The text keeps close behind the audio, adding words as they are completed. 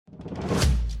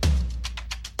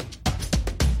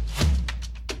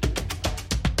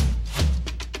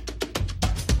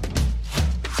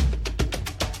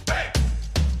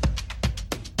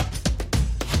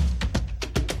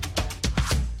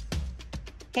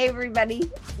Hey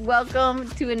everybody, welcome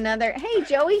to another, hey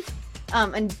Joey,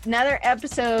 another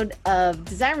episode of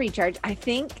Design Recharge. I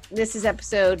think this is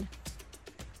episode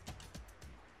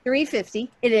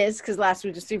 350. It is, because last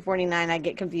week was 349. I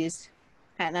get confused.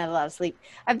 Hadn't had a lot of sleep.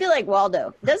 I feel like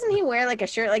Waldo. Doesn't he wear like a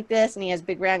shirt like this and he has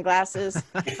big round glasses?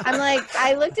 I'm like,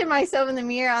 I looked at myself in the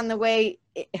mirror on the way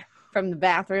from the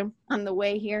bathroom on the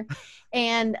way here.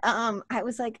 And I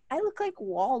was like, I look like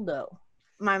Waldo.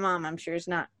 My mom, I'm sure, is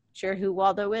not sure who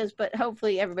Waldo is, but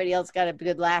hopefully everybody else got a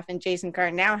good laugh. And Jason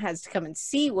Carr now has to come and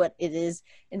see what it is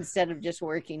instead of just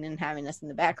working and having us in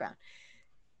the background.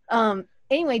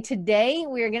 Anyway, today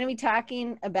we're going to be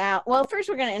talking about, well, first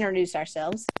we're going to introduce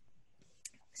ourselves.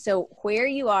 So where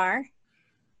you are,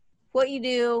 what you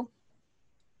do,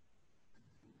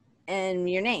 and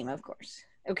your name, of course.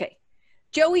 Okay.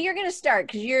 Joey, you're going to start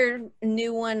because you're a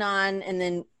new one on, and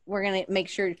then we're going to make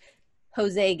sure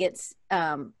Jose gets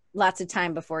lots of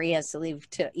time before he has to leave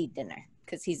to eat dinner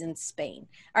because he's in Spain.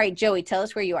 All right, Joey, tell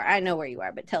us where you are. I know where you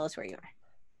are, but tell us where you are.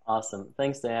 Awesome.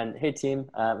 Thanks, Dan. Hey, team.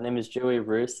 My name is Joey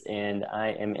Roos, and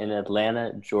I am in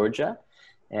Atlanta, Georgia.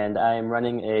 And I am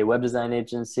running a web design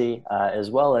agency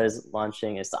as well as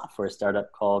launching a software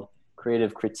startup called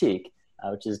Creative Critique,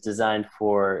 which is designed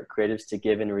for creatives to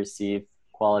give and receive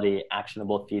quality,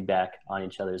 actionable feedback on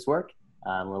each other's work.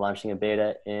 We're launching a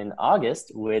beta in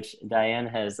August, which Diane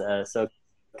has so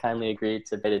kindly agreed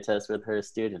to beta test with her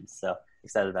students. So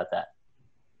excited about that.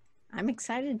 I'm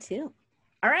excited too.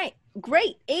 All right,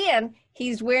 great. And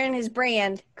he's wearing his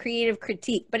brand, Creative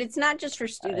Critique, but it's not just for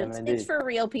students. It's for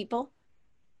real people.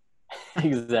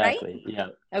 Exactly. Right? Yeah.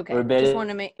 Okay. We're beta just want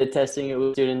to make testing it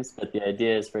with students, but the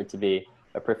idea is for it to be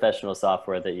a professional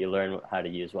software that you learn how to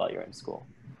use while you're in school.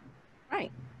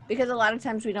 Right. Because a lot of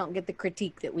times we don't get the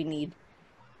critique that we need.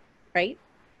 Right?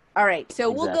 All right.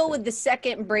 So We'll go with the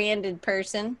second branded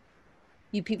person.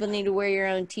 You people need to wear your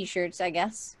own t-shirts, I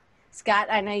guess. Scott,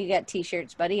 I know you got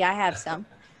t-shirts, buddy. I have some.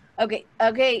 Okay.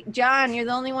 Okay. John, you're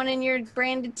the only one in your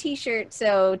branded t-shirt.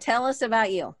 So tell us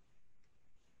about you.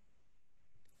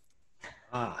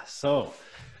 My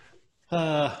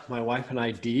wife and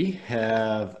I, Dee,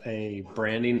 have a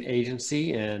branding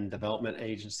agency and development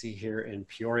agency here in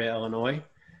Peoria, Illinois.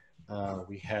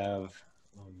 We have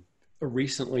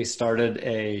recently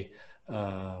started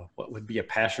what would be a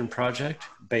passion project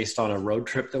based on a road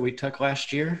trip that we took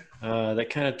last year. That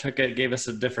kind of gave us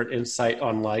a different insight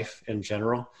on life in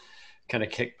general, kind of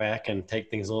kick back and take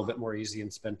things a little bit more easy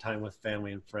and spend time with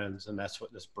family and friends. And that's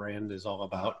what this brand is all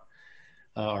about,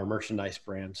 our merchandise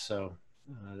brand. So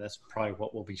that's probably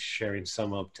what we'll be sharing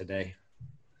some of today.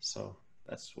 So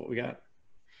that's what we got.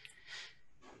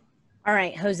 All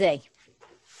right, Jose.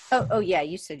 Oh yeah,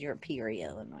 you said you're at Peoria,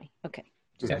 Illinois. Okay.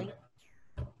 Okay.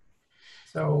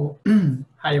 So,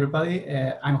 hi everybody.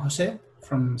 I'm Jose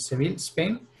from Seville,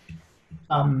 Spain.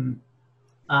 And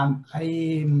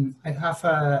I have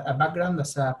a background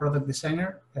as a product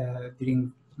designer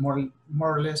during more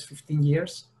or less 15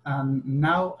 years. And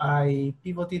now I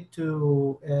pivoted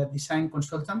to design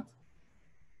consultant.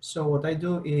 So what I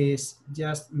do is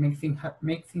just make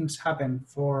things happen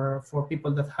for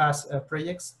people that has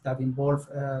projects that involve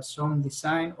some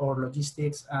design or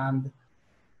logistics and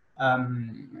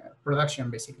production,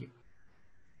 basically.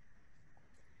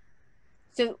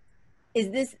 So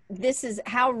is this is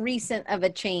how recent of a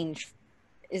change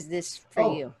is this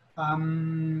for you?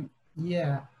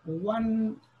 Yeah,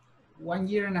 one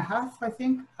year and a half, I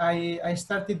think. I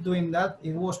started doing that.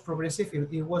 It was progressive.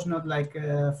 It was not like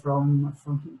from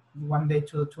one day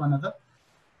to another.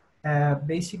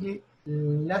 Basically,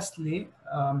 lastly,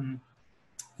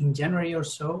 in January or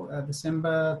so,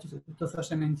 December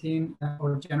 2019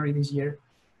 or January this year,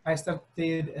 I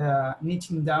started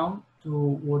niching down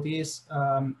to what is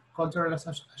cultural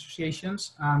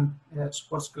associations and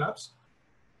sports clubs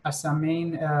as a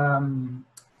main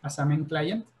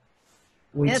client.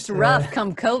 Which, it's rough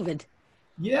come COVID.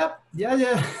 Yeah.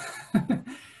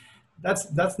 That's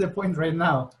the point right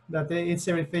now, that it's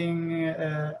everything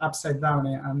upside down,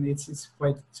 and it's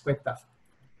quite tough.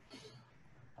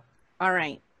 All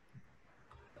right,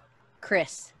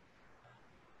 Chris.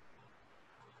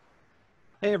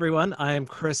 Hey everyone, I'm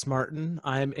Chris Martin.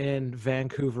 I'm in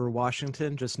Vancouver,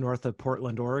 Washington, just north of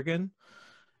Portland, Oregon.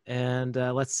 And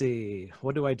let's see,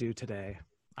 what do I do today?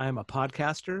 I am a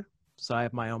podcaster, so I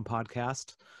have my own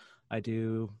podcast. I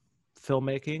do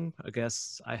filmmaking. I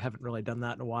guess I haven't really done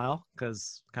that in a while because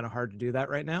it's kind of hard to do that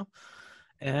right now.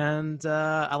 And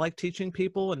I like teaching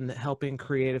people and helping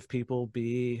creative people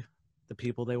be the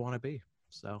people they want to be.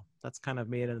 So that's kind of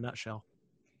me in a nutshell.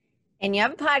 And you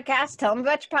have a podcast. Tell them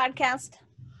about your podcast.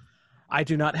 I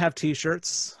do not have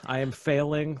t-shirts. I am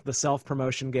failing the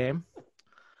self-promotion game.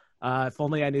 If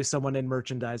only I knew someone in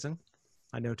merchandising.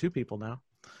 I know 2 people now.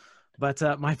 But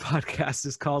my podcast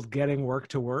is called Getting Work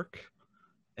to Work.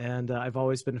 And I've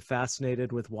always been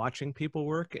fascinated with watching people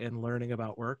work and learning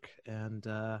about work. And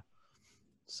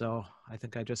so I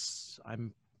think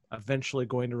I'm eventually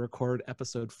going to record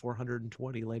episode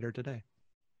 420 later today.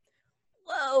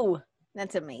 Whoa,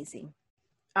 that's amazing.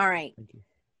 All right. Thank you.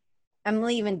 I'm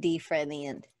leaving D for the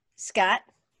end. Scott?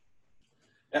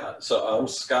 Yeah, so I'm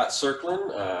Scott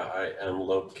Circlin. I am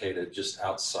located just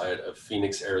outside of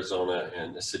Phoenix, Arizona,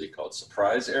 in a city called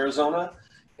Surprise, Arizona.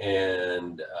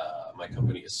 And my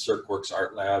company is CircWorks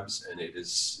Art Labs, and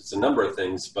it's a number of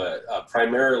things, but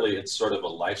primarily it's sort of a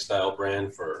lifestyle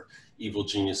brand for evil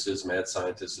geniuses, mad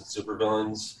scientists, and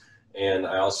supervillains. And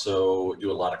I also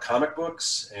do a lot of comic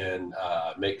books and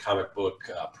make comic book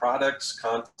products,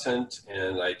 content,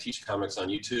 and I teach comics on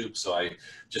YouTube. So I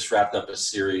just wrapped up a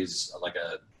series, it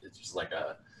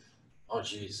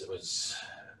was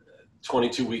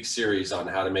 22-week series on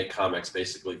how to make comics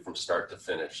basically from start to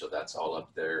finish. So that's all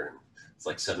up there. And it's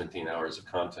like 17 hours of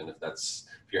content. If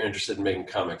you're interested in making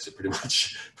comics, it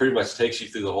pretty much takes you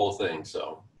through the whole thing.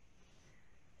 So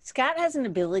Scott has an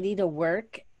ability to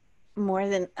work more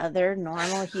than other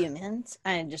normal humans.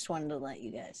 I just wanted to let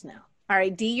you guys know. All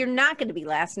right, D, you're not going to be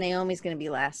last. Naomi's going to be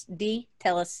last. D,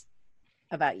 tell us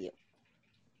about you.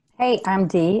 Hey, I'm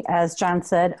Dee. As John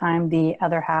said, I'm the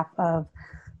other half of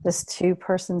this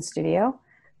 2-person studio.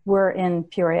 We're in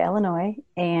Peoria, Illinois,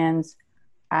 and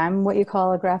I'm what you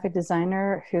call a graphic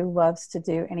designer who loves to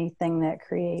do anything that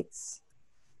creates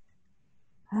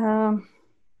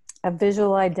a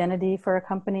visual identity for a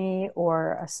company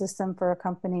or a system for a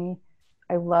company.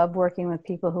 I love working with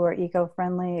people who are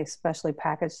eco-friendly, especially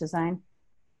package design.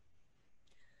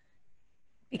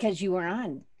 Because you were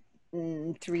on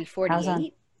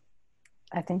 348.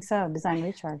 I think so. Design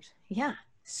Recharge. Yeah,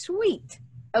 sweet.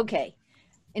 Okay,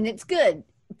 and it's good.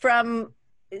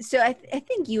 So I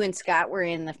think you and Scott were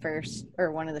in the first,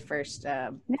 or one of the first. Yeah.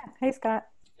 Hey, Scott.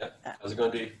 yeah, how's it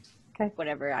going, Dee? Okay.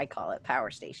 Whatever I call it,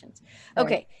 power stations.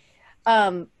 Okay.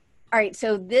 All right.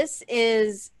 So this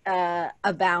is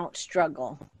about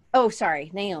struggle. Oh, sorry,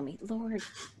 Naomi. Lord,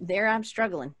 there I'm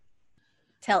struggling.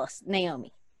 Tell us,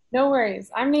 Naomi. No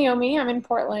worries. I'm Naomi. I'm in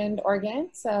Portland, Oregon.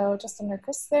 So just under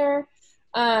Chris there.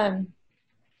 And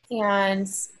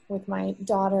with my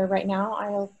daughter right now,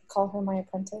 I'll call her my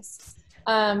apprentice.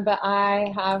 But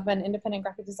I have an independent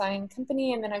graphic design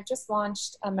company, and then I've just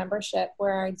launched a membership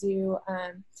where I do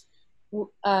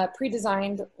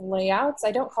pre-designed layouts.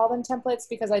 I don't call them templates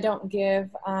because I don't give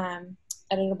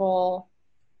editable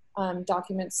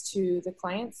documents to the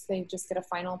clients. They just get a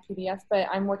final PDF, but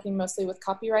I'm working mostly with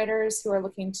copywriters who are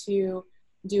looking to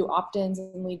do opt-ins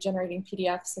and lead generating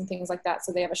PDFs and things like that.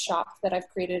 So they have a shop that I've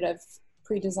created of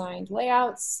pre-designed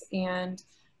layouts, and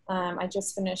I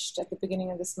just finished at the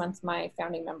beginning of this month my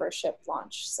founding membership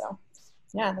launch. So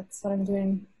yeah, that's what I'm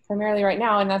doing primarily right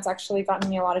now, and that's actually gotten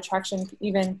me a lot of traction.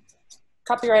 Even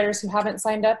copywriters who haven't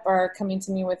signed up are coming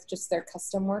to me with just their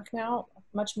custom work now,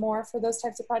 much more for those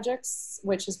types of projects,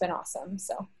 which has been awesome.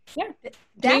 So yeah,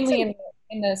 mainly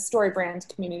in the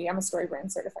StoryBrand community. I'm a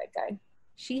StoryBrand certified guide.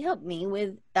 She helped me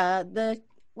with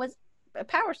was a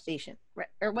power station,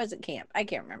 or was it camp? I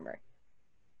can't remember.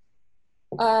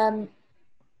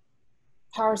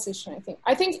 Power station,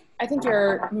 I think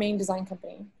your main design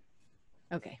company.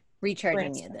 Okay, recharging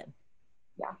Brand you then.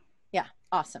 Yeah,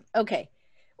 awesome. Okay,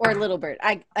 or Little Bird.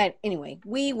 Anyway,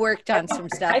 we worked on some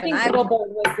stuff. I think Little Bird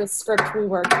was the script we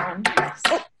worked on. Yes.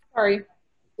 Oh, sorry.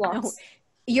 No,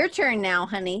 your turn now,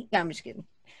 honey. No, I'm just kidding.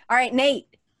 All right, Nate.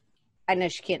 I know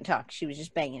she can't talk. She was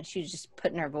just banging. She was just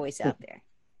putting her voice out there.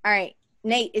 All right,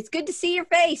 Nate, it's good to see your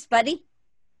face, buddy.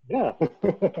 Yeah.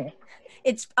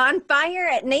 It's on fire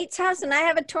at Nate's house, and I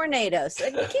have a tornado. So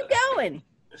keep going.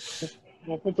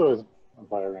 Yeah, it's always on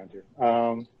fire around here.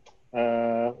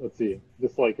 Let's see.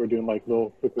 Just like we're doing like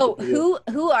little quick. Oh,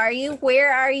 who are you?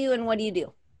 Where are you? And what do you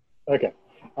do? Okay.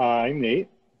 I'm Nate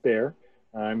Bear.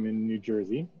 I'm in New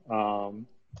Jersey. And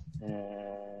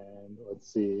let's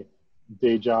see.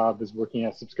 Day job is working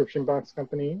at a subscription box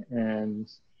company,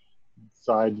 and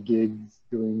side gigs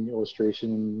doing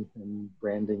illustration and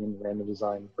branding and random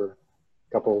design for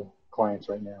a couple clients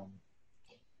right now,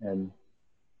 and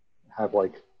have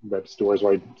like web stores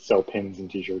where I sell pins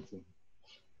and t-shirts. And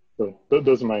so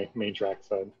those are my main tracks.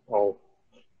 I'm all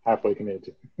halfway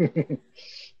committed to.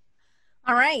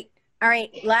 All right.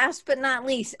 Last but not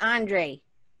least, Andre.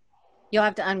 You'll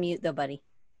have to unmute though, buddy.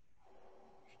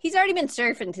 He's already been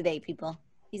surfing today, people.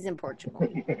 He's in Portugal.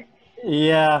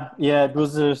 Yeah. It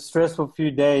was a stressful few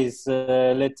days.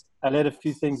 I let a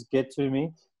few things get to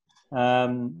me.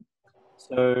 So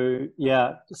So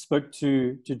yeah, spoke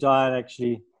to Diane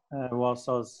actually whilst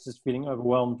I was just feeling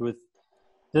overwhelmed with,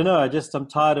 I don't know, I'm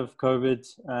tired of COVID.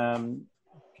 A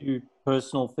few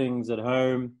personal things at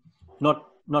home, not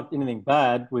anything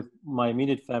bad with my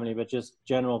immediate family, but just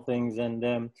general things. And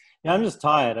yeah, I'm just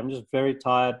tired. I'm just very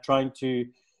tired trying to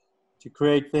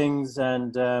create things.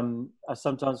 And I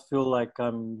sometimes feel like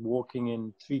I'm walking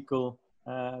in treacle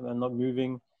and not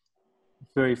moving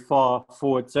very far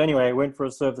forward. So anyway, I went for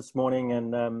a surf this morning,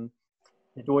 and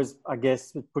it always, I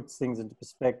guess, it puts things into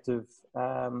perspective.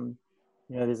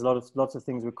 You know, there's lots of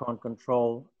things we can't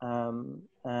control,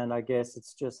 and I guess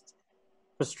it's just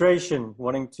frustration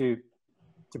wanting to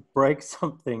break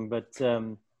something. But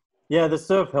yeah, the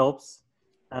surf helps.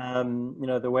 You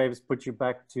know, the waves put you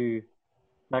back to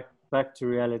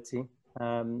reality.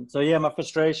 So yeah, my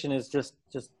frustration is just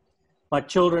my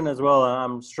children as well.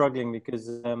 I'm struggling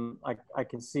because I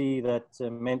can see that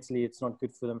mentally it's not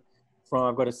good for them.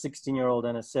 I've got a 16-year-old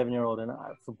and a 7-year-old, and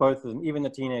for both of them, even the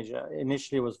teenager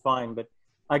initially was fine, but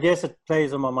I guess it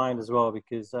plays on my mind as well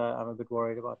because I'm a bit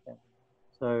worried about them.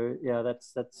 So yeah,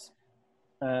 that's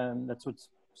what's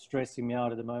stressing me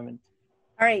out at the moment.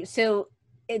 All right, so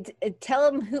tell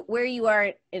them where you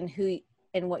are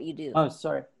and what you do. Oh,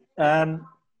 sorry.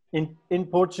 In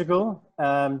Portugal,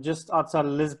 just outside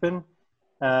of Lisbon,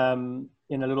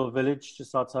 in a little village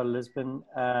just outside of Lisbon.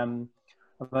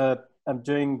 I'm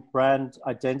doing brand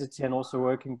identity and also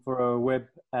working for a web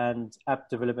and app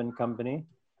development company.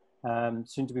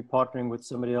 Soon to be partnering with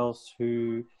somebody else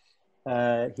who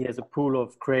he has a pool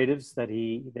of creatives that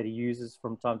he uses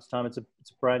from time to time. It's a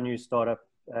brand new startup.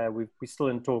 We're still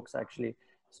in talks actually,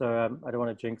 so I don't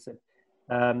want to jinx it.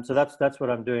 So that's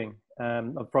what I'm doing.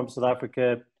 I'm from South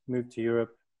Africa, moved to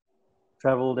Europe,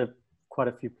 traveled quite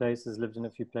a few places, lived in a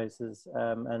few places,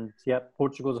 and yeah,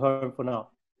 Portugal's home for now.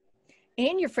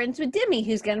 And you're friends with Demi,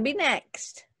 who's going to be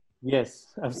next.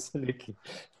 Yes, absolutely.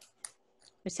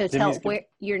 So tell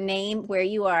your name, where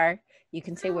you are. You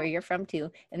can say where you're from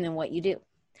too, and then what you do.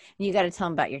 And you got to tell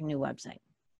them about your new website.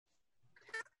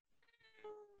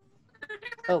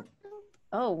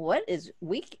 Oh, what is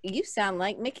you sound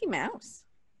like Mickey Mouse.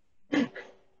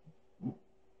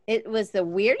 It was the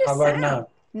weirdest sound.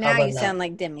 Now you sound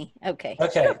like Demi. Okay.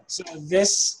 Okay, so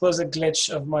this was a glitch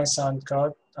of my sound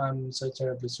card. I'm so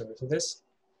terribly sorry for this.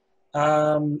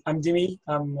 I'm Dimi.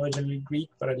 I'm originally Greek,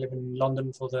 but I live in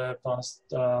London for the past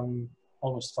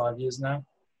almost 5 years now,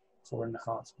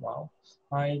 4.5. Wow.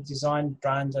 I design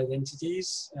brand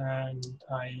identities, and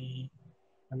I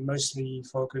am mostly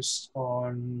focused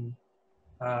on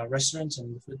restaurants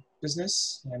and the food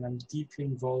business, and I'm deeply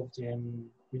involved in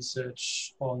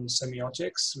research on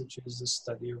semiotics, which is the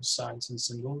study of signs and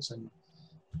symbols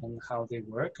and how they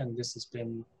work. And this has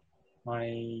been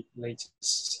my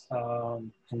latest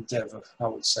endeavor, I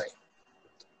would say.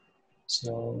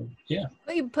 So yeah.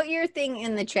 Put your thing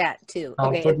in the chat too.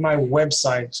 I'll put my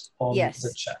website on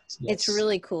the chat. Yes. It's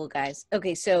really cool, guys.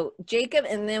 Okay, so Jacob,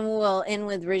 and then we'll end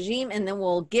with Regime, and then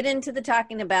we'll get into the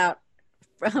talking about,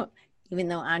 even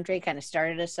though Andre kind of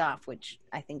started us off, which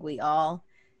I think we all,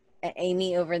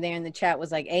 Amy over there in the chat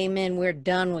was like, amen, we're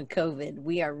done with COVID.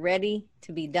 We are ready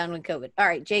to be done with COVID. All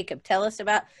right, Jacob, tell us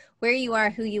about where you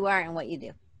are, who you are, and what you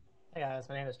do. Hey guys,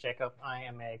 my name is Jacob. I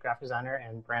am a graphic designer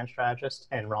and brand strategist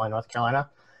in Raleigh, North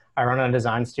Carolina. I run a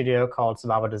design studio called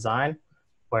Sababa Design,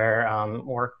 where I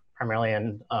work primarily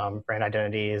in brand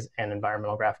identities and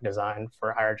environmental graphic design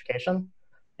for higher education.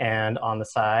 And on the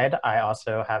side, I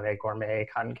also have a gourmet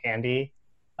cotton candy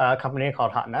company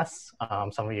called Hot Mess.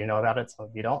 Some of you know about it, some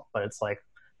of you don't, but it's like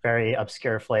very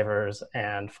obscure flavors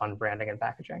and fun branding and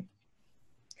packaging.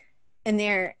 And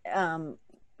they're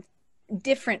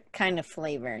different kind of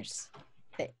flavors.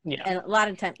 Yeah. And a lot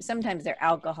of times, sometimes they're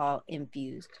alcohol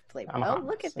infused flavors. Oh,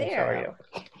 look at there.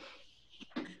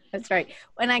 That's right.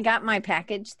 When I got my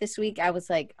package this week, I was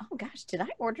like, oh gosh, did I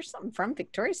order something from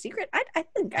Victoria's Secret? I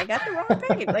think I got the wrong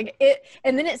package. Like it,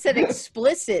 and then it said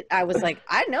explicit. I was like,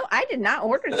 I did not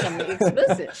order something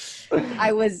explicit.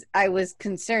 I was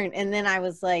concerned. And then I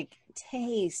was like,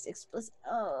 taste explicit.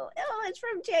 Oh, it's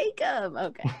from Jacob.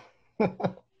 Okay.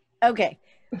 Okay.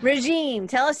 Regime,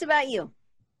 tell us about you.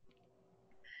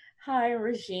 Hi,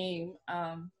 Regime.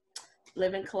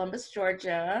 Live in Columbus,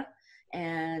 Georgia,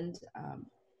 and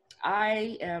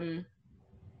I am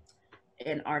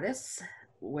an artist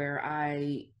where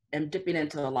I am dipping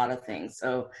into a lot of things.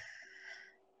 So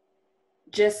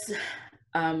just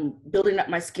building up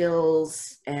my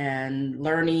skills and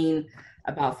learning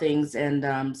about things.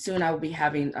 And soon I will be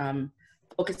having,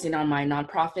 focusing on my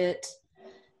nonprofit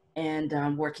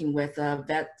and working with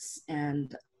vets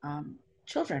and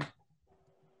children.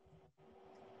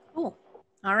 Cool.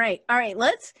 All right. All right.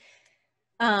 Let's,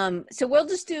 so we'll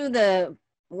just do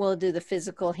the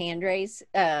physical hand raise.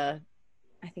 I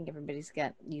think everybody's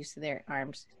got used to their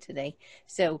arms today.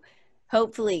 So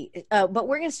hopefully, but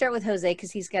we're going to start with Jose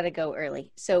because he's got to go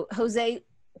early. So Jose,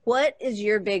 what is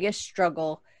your biggest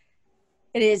struggle?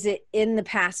 And is it in the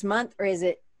past month, or is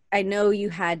it, I know you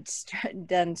had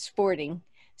done sporting.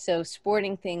 So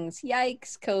sporting things,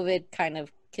 yikes, COVID kind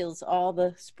of kills all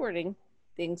the sporting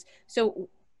things. So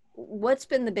what's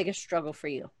been the biggest struggle for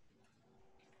you?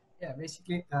 Yeah,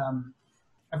 basically,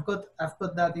 I've got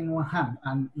that in one hand,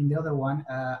 and in the other one,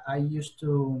 I used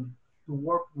to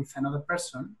work with another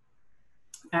person,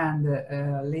 and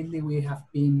lately we have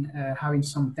been having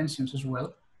some tensions as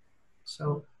well.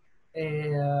 So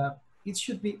it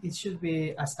should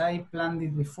be as I planned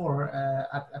it before.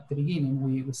 At the beginning,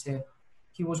 we said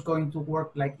he was going to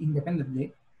work like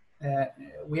independently.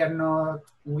 We are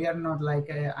not like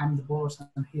I'm the boss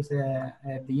and he's the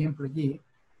employee.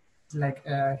 Like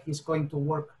he's going to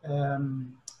work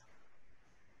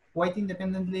quite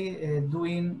independently,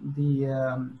 doing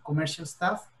the commercial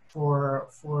stuff for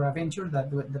a venture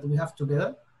that we have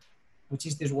together, which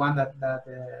is this one that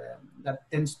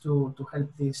tends to help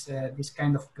this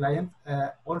kind of client.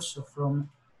 Also, from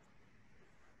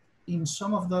in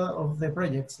some of the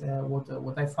projects,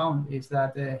 what I found is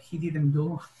that he didn't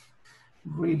do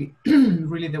really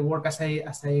really the work as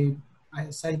I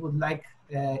would like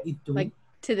it to be.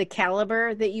 To the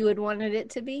caliber that you had wanted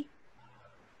it to be?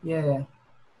 Yeah.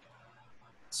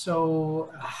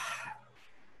 So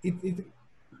it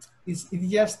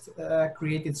just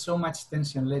created so much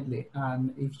tension lately.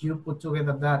 And if you put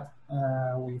together that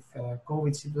with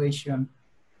COVID situation,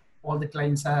 all the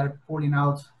clients are pulling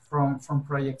out from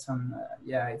projects, and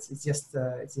yeah, it's just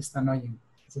annoying.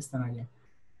 It's just annoying.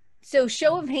 So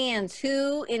show of hands,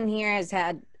 who in here has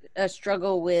had a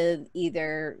struggle with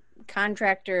either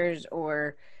contractors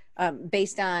or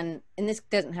based on, and this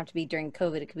doesn't have to be during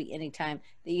COVID, it could be any time,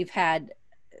 that you've had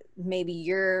maybe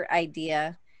your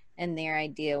idea and their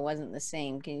idea wasn't the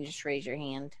same? Can you just raise your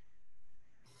hand?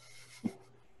 All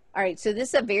right, so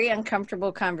this is a very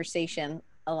uncomfortable conversation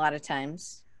a lot of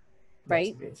times,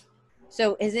 right?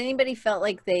 So has anybody felt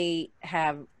like they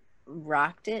have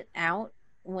rocked it out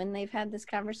when they've had this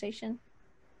conversation?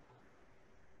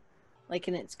 Like,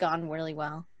 and it's gone really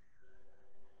well?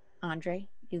 Andre,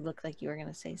 you look like you were going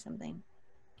to say something.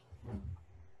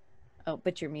 Oh,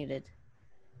 but you're muted.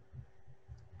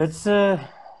 It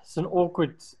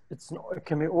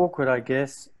can be awkward, I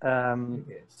guess,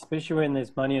 especially when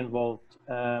there's money involved.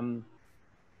 I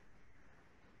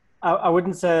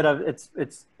wouldn't say that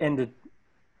it's ended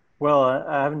well.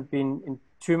 I haven't been in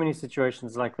too many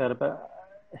situations like that, but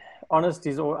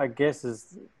honesty is, I guess,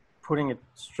 is putting it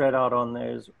straight out on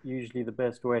there is usually the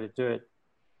best way to do it.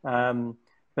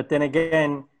 But then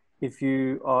again, if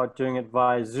you are doing it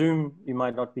via Zoom, you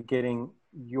might not be getting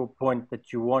your point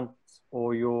that you want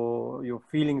or your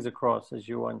feelings across as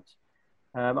you want.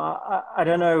 I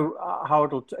don't know how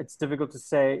it's difficult to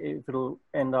say if it'll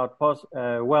end out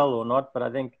well or not, but I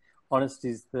think honesty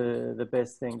is the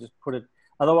best thing. Just put it,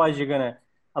 otherwise you're gonna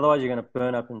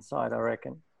burn up inside, I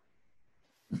reckon.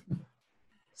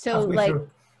 So like,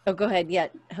 oh, go ahead. Yeah,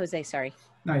 Jose, sorry.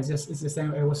 No, it's the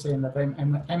same. I was saying that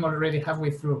I'm already halfway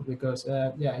through because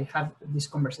yeah, I had this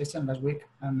conversation last week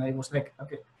and I was like,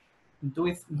 okay,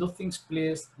 do things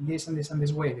please this and this and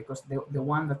this way, because the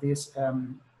one that is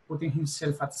putting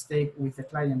himself at stake with the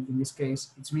client, in this case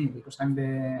it's me, because I'm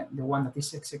the one that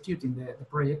is executing the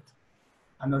project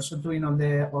and also doing all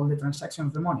the transaction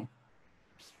of the money.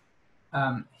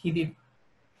 He did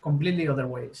completely other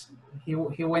ways. He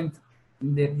went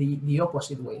the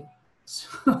opposite way.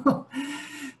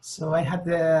 So I had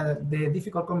the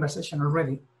difficult conversation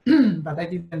already, but I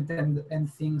didn't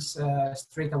end things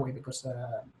straight away because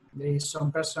there is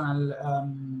some personal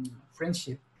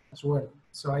friendship as well.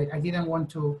 So I didn't want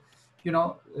to,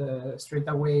 straight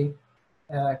away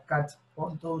cut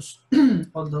all those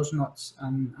all those knots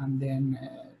and then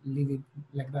leave it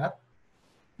like that.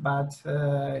 But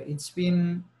it's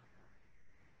been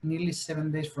nearly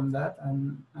 7 days from that,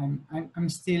 and I'm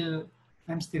still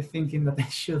thinking that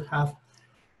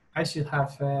I should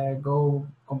have go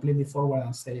completely forward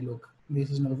and say, look, this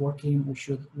is not working. We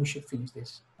should finish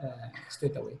this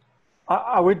straight away.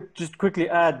 I would just quickly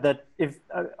add that if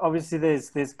obviously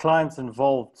there's clients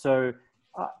involved, so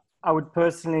I would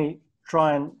personally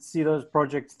try and see those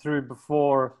projects through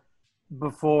before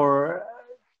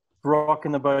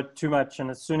rocking the boat too much.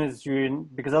 And as soon as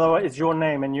because otherwise it's your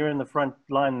name and you're in the front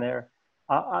line there.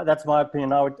 That's my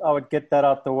opinion. I would get that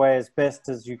out the way as best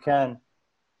as you can.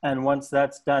 And once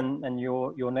that's done and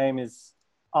your name is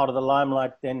out of the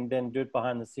limelight, then do it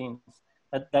behind the scenes.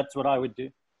 That's what I would do.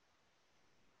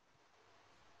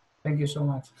 Thank you so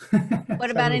much.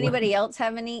 What about anybody else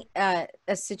have any a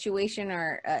situation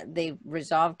or they've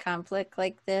resolved conflict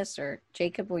like this? Or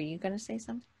Jacob, were you going to say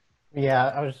something?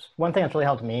 Yeah, one thing that's really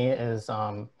helped me is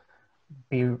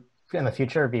be in the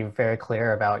future, be very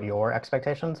clear about your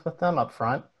expectations with them up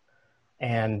front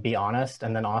and be honest,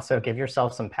 and then also give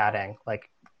yourself some padding, like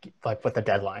with the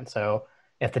deadline. So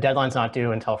if the deadline's not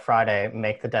due until Friday,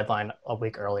 make the deadline a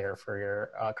week earlier for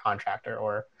your contractor,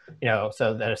 or, you know,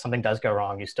 so that if something does go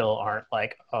wrong, you still aren't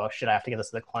like, oh shit, I have to get this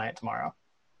to the client tomorrow.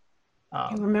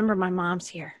 Remember, my mom's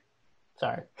here.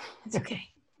 Sorry. It's okay.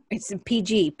 It's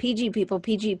PG people,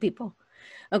 PG people.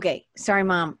 Okay. Sorry,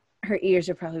 Mom. Her ears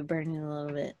are probably burning a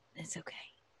little bit. It's okay.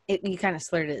 You kind of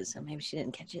slurred it, so maybe she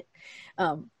didn't catch it.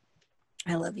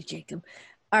 I love you, Jacob.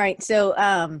 All right. So,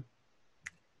 I'm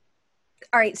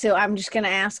just going to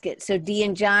ask it. So Dee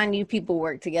and John, you people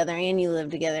work together and you live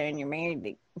together and you're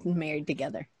married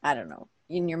together. I don't know.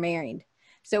 And you're married.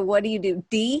 So what do you do?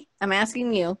 Dee, I'm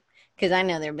asking you, because I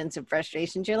know there have been some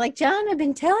frustrations. You're like, John, I've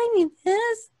been telling you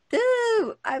this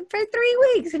for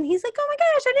 3 weeks. And he's like, oh my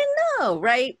gosh, I didn't know.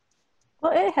 Right?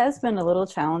 Well, it has been a little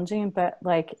challenging, but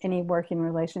like any working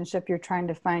relationship, you're trying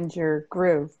to find your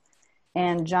groove.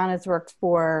 And John has worked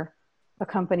for a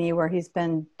company where he's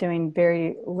been doing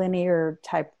very linear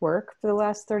type work for the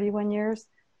last 31 years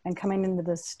and coming into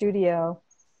the studio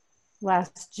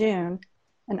last June.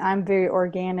 And I'm very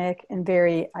organic and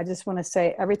I just want to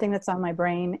say everything that's on my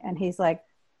brain. And he's like,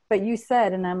 but you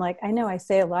said, and I'm like, I know I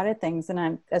say a lot of things,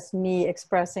 and that's me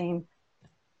expressing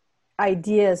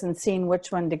ideas and seeing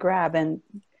which one to grab. And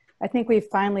I think we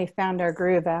finally found our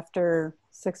groove after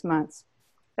 6 months.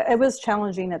 It was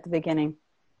challenging at the beginning.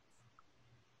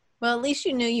 Well, at least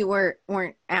you knew you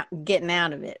weren't getting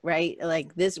out of it, right?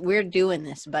 Like this, we're doing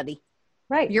this, buddy.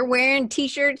 Right. You're wearing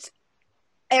t-shirts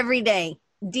every day.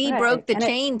 Dee Right. broke the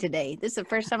chain today. This is the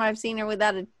first time I've seen her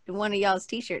without one of y'all's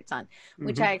t-shirts on,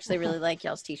 which I actually really like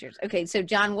y'all's t-shirts. Okay, so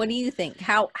John, what do you think?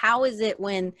 How is it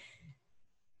when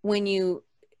you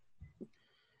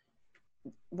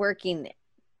working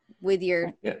with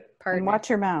your partner? And watch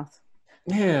your mouth.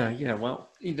 Yeah. Well,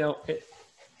 you know,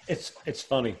 it's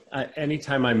funny.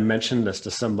 Anytime I mention this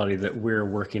to somebody that we're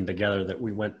working together, that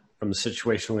we went from the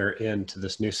situation we were in to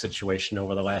this new situation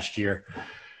over the last year,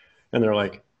 and they're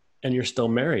like, and you're still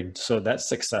married, so that's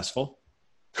successful.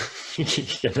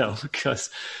 You know, because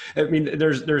I mean,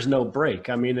 there's no break.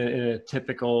 I mean, in a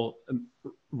typical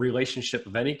relationship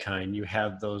of any kind, you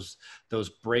have those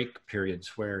break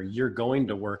periods where you're going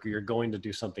to work or you're going to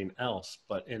do something else.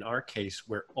 But in our case,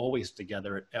 we're always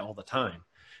together all the time.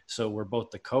 So we're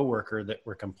both the coworker that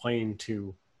we're complaining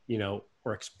to, you know,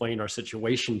 or explain our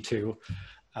situation to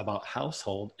about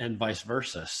household, and vice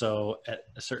versa. So at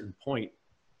a certain point,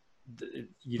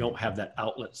 you don't have that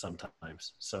outlet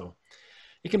sometimes. So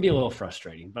it can be a little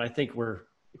frustrating, but I think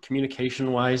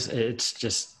communication wise, it's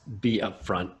just be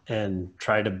upfront and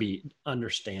try to be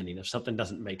understanding. If something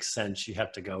doesn't make sense, you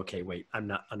have to go, okay, wait, I'm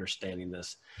not understanding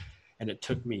this. And it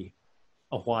took me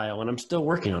a while, and I'm still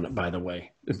working on it, by the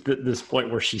way. At this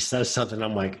point where she says something,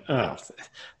 I'm like, oh,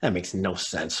 that makes no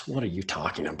sense. What are you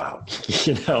talking about?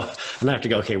 You know, and I have to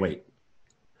go, okay, wait.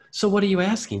 So what are you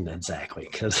asking exactly?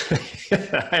 Because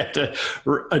I have to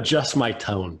adjust my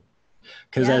tone.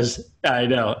 Because as I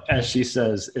know, as she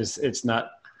says, it's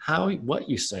not what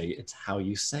you say, it's how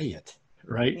you say it,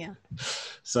 right? Yeah.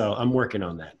 So I'm working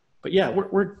on that. But yeah,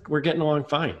 we're getting along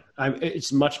fine.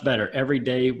 It's much better. Every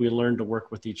day we learn to work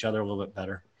with each other a little bit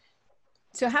better.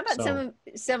 So how about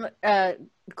some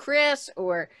Chris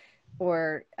or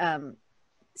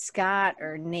Scott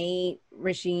or Nate,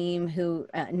 Regime,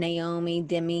 Naomi,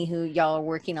 Demi, who y'all are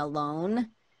working alone?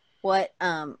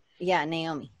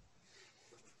 Naomi.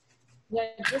 Yeah,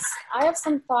 I have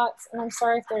some thoughts, and I'm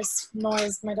sorry if there's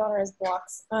noise. My daughter has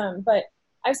blocks. But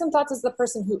I have some thoughts as the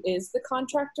person who is the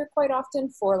contractor quite often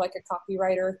for like a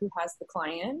copywriter who has the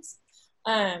client.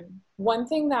 One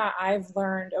thing that I've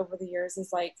learned over the years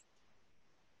is like,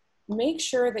 make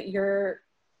sure that your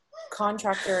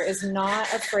contractor is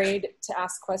not afraid to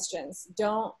ask questions.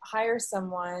 Don't hire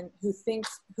someone who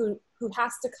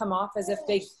has to come off as if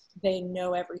they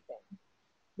know everything.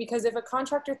 Because if a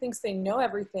contractor thinks they know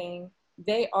everything,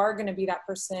 they are going to be that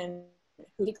person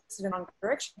who takes it in the wrong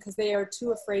direction because they are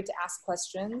too afraid to ask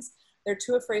questions. They're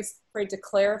too afraid to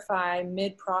clarify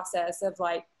mid-process of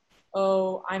like,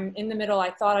 oh, I'm in the middle.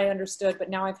 I thought I understood, but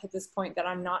now I've hit this point that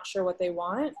I'm not sure what they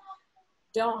want.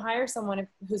 Don't hire someone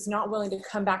who's not willing to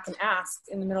come back and ask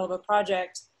in the middle of a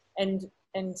project and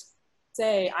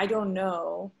say, I don't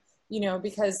know, you know,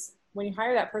 because when you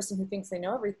hire that person who thinks they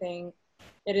know everything,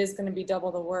 it is going to be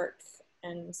double the work.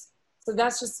 And so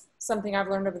that's just something I've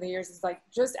learned over the years, is like,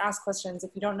 just ask questions.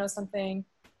 If you don't know something,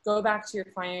 go back to your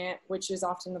client, which is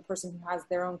often the person who has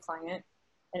their own client,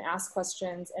 and ask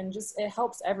questions, and just, it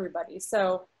helps everybody.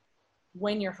 So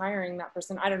when you're hiring that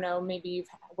person, I don't know, maybe you've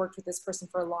worked with this person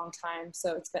for a long time,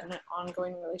 so it's been an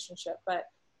ongoing relationship, but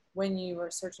when you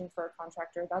are searching for a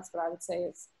contractor, that's what I would say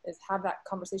is have that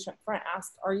conversation up front.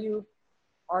 Ask, are you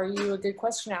a good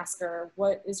question asker?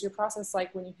 What is your process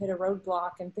like when you hit a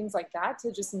roadblock, and things like that,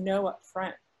 to just know up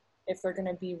front if they're going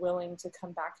to be willing to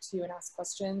come back to you and ask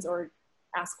questions, or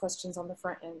ask questions on the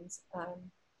front end.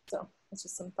 So it's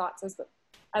just some thoughts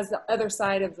as the other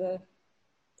side of the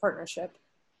partnership.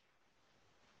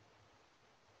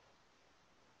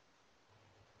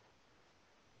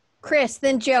 Chris,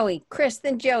 then Joey. Chris,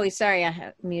 then Joey. Sorry,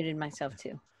 I muted myself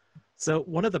too. So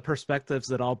one of the perspectives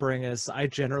that I'll bring is I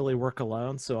generally work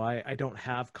alone, so I don't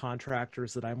have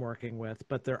contractors that I'm working with,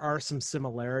 but there are some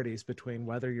similarities between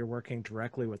whether you're working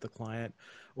directly with the client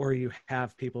or you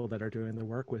have people that are doing the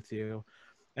work with you.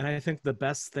 And I think the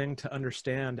best thing to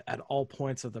understand at all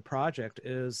points of the project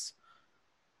is,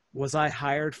 was I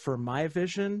hired for my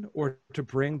vision or to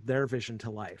bring their vision to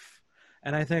life?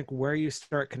 And I think where you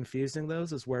start confusing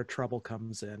those is where trouble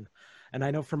comes in. And I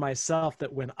know for myself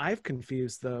that when I've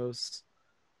confused those,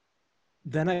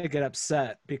 then I get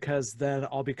upset, because then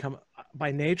I'll become,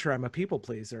 by nature, I'm a people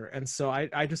pleaser. And so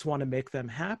I just want to make them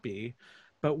happy.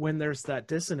 But when there's that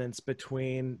dissonance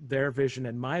between their vision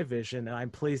and my vision, and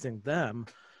I'm pleasing them,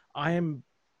 I am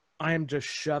just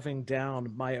shoving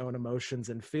down my own emotions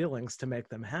and feelings to make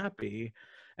them happy.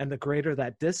 And the greater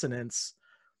that dissonance,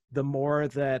 the more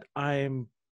that I'm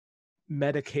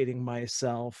medicating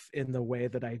myself in the way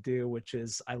that I do, which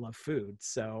is I love food.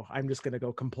 So I'm just going to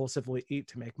go compulsively eat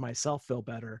to make myself feel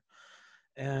better.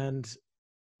 And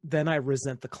then I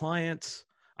resent the client.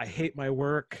 I hate my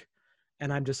work,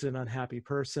 and I'm just an unhappy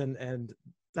person. And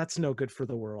that's no good for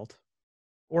the world,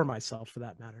 or myself for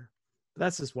that matter.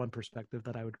 That's just one perspective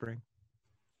that I would bring.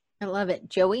 I love it.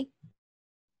 Joey?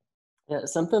 Yeah,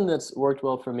 something that's worked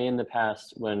well for me in the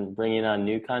past when bringing on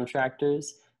new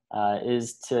contractors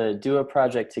is to do a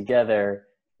project together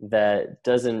that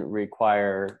doesn't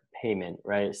require payment,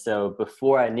 right? So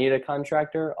before I need a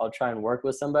contractor, I'll try and work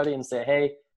with somebody and say,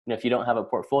 hey, if you don't have a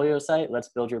portfolio site, let's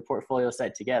build your portfolio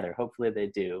site together. Hopefully they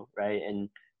do, right? And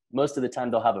most of the time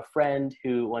they'll have a friend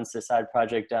who wants a side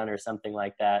project done or something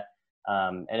like that.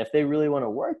 And if they really want to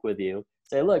work with you,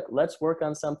 say, look, let's work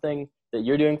on something that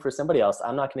you're doing for somebody else.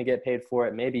 I'm not going to get paid for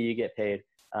it. Maybe you get paid.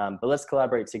 But let's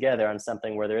collaborate together on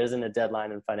something where there isn't a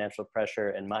deadline and financial pressure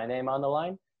and my name on the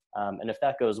line. And if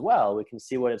that goes well, we can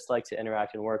see what it's like to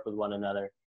interact and work with one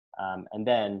another. And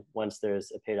then once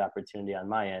there's a paid opportunity on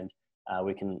my end,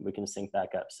 we can sync back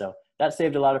up. So that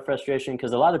saved a lot of frustration,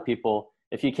 because a lot of people,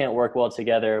 if you can't work well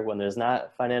together when there's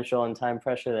not financial and time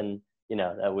pressure, then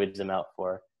that weeds them out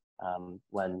for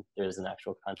when there's an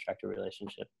actual contractor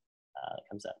relationship that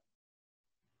comes up.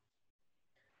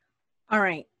 All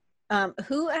right.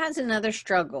 Who has another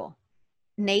struggle?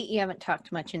 Nate, you haven't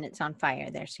talked much and it's on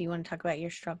fire there. So you want to talk about your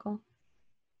struggle?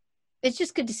 It's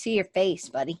just good to see your face,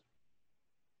 buddy.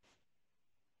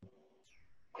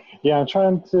 Yeah, I'm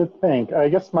trying to think. I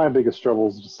guess my biggest struggle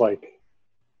is just like,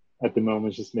 at the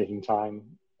moment, just making time.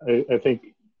 I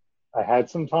think I had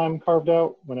some time carved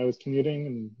out when I was commuting,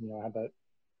 and I had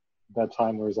that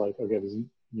time where it's like, okay, this,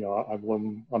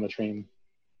 I'm on the train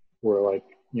where like,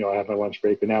 I have my lunch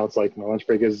break, but now it's like my lunch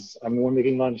break is I'm the one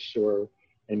making lunch,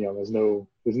 and there's no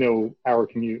hour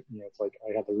commute. It's like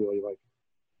I have to really like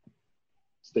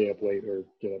stay up late or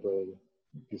get up early,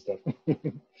 do stuff,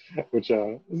 which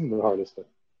isn't the hardest, but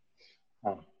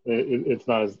it's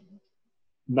not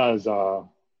as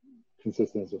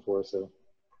consistent as before. So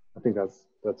I think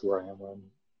that's where I am.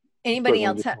 Anybody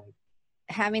else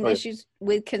having issues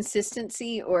with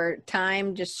consistency or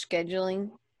time, just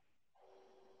scheduling?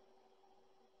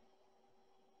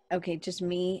 Okay, just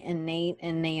me and Nate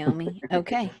and Naomi.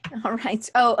 Okay, all right.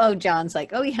 Oh, John's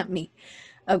like, oh yeah, me.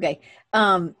 Okay.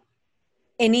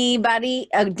 Anybody?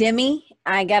 Demi,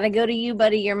 I gotta go to you,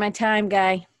 buddy. You're my time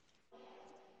guy.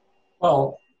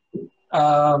 Well,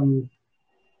 yeah,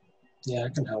 I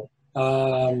can help.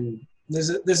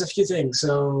 There's a few things.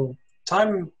 So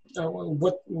time,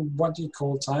 what do you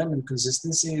call time and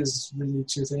consistency is really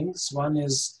two things. One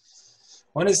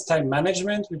is time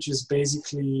management, which is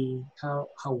basically how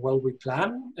well we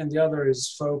plan, and the other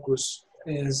is focus,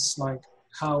 is like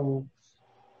how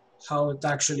it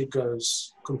actually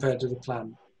goes compared to the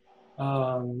plan.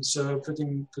 So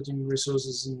putting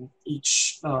resources in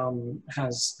each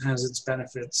has its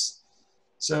benefits.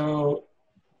 So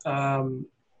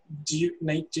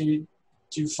Nate, do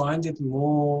do you find it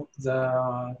more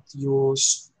that you're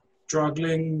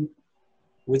struggling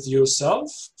with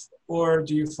yourself, or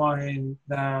do you find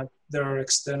that there are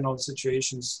external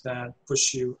situations that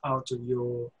push you out of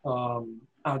your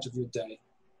day?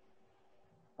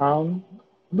 A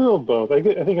little of both. I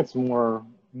think it's more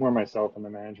myself and the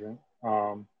management,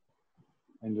 and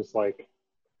just like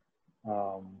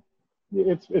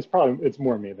it's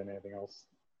more me than anything else.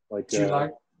 Like, do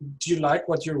you like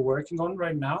what you're working on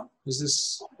right now?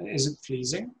 Is it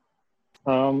pleasing?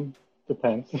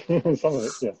 Depends. Some of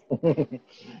it, yes.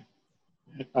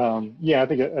 Yeah, I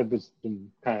think I've just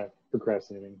been kind of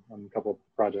procrastinating on a couple of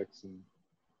projects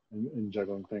and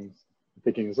juggling things.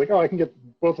 Thinking it's like, oh, I can get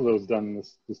both of those done in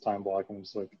this time block, and I'm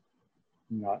just like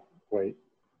not quite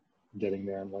getting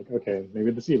there. I'm like, okay,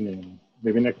 maybe this evening,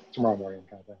 maybe tomorrow morning,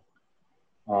 kind of thing.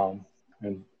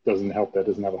 And doesn't help that it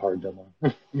doesn't have a hard deadline.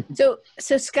 So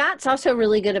Scott's also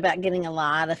really good about getting a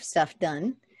lot of stuff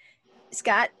done.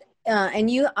 Scott, and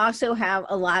you also have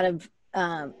a lot of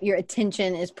your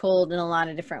attention is pulled in a lot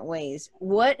of different ways.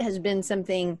 What has been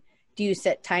something? Do you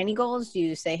set tiny goals? Do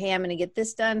you say, hey, I'm going to get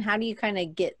this done? How do you kind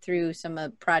of get through some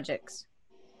of projects?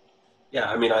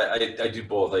 Yeah, I mean, I do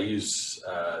both. I use,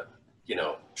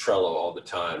 Trello all the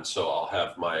time. So I'll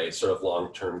have my sort of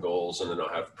long-term goals, and then I'll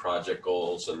have project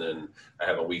goals. And then I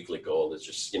have a weekly goal that's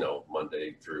just,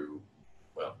 Monday through,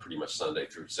 well, pretty much Sunday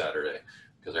through Saturday,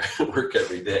 because I work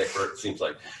every day, or it seems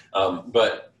like.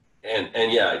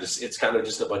 And yeah, it's kind of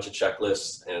just a bunch of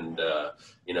checklists. And,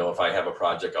 if I have a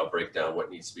project, I'll break down what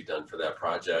needs to be done for that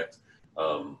project.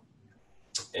 And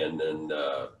then,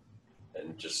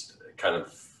 and just kind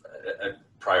of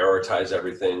prioritize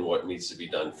everything, what needs to be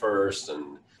done first.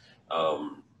 And,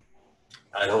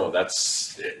 I don't know,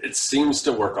 it seems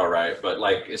to work all right, but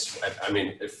like, if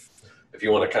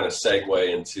you want to kind of segue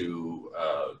into,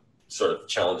 sort of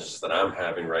challenges that I'm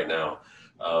having right now,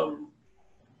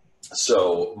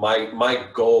 so my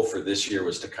goal for this year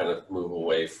was to kind of move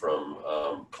away from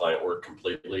client work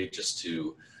completely, just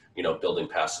to, building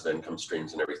passive income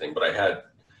streams and everything. But I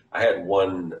had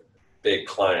one big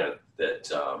client that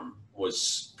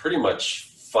was pretty much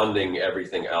funding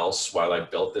everything else while I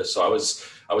built this. So I was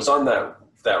on that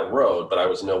road, but I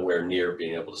was nowhere near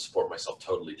being able to support myself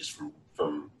totally just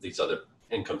from these other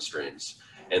income streams.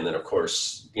 And then of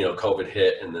course, COVID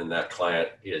hit, and then that client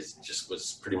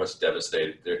was pretty much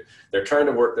devastated. They're trying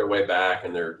to work their way back,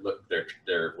 and they're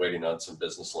waiting on some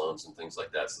business loans and things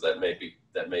like that. So that may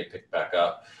pick back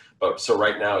up. But so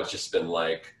right now it's just been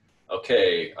like,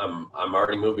 okay, I'm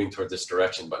already moving toward this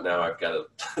direction, but now I've got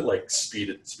to like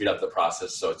speed up the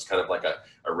process. So it's kind of like a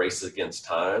race against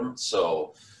time.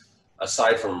 So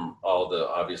aside from all the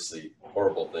obviously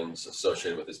horrible things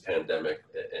associated with this pandemic,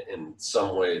 in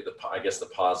some way, I guess the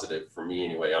positive for me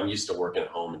anyway, I'm used to working at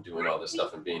home and doing all this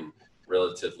stuff and being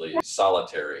relatively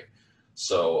solitary.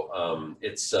 So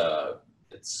it's kind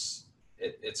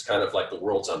of like the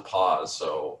world's on pause.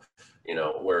 So,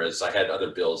 whereas I had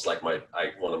other bills, like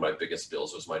one of my biggest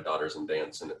bills was my daughters in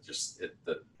dance, and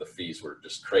the fees were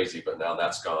just crazy, but now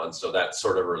that's gone. So that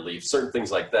sort of relief, certain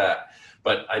things like that.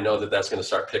 But I know that that's going to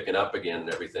start picking up again and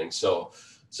everything. So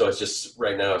it's just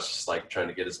right now, it's just like trying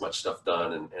to get as much stuff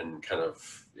done, and kind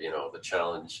of, the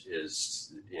challenge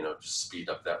is, just speed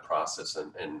up that process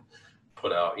and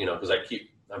put out, because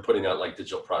I'm putting out like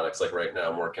digital products. Like right now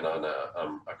I'm working on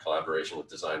a collaboration with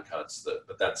Design Cuts,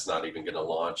 but that's not even going to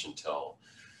launch until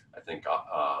I think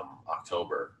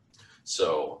October.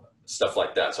 So stuff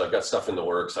like that. So I've got stuff in the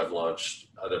works. I've launched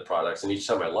other products, and each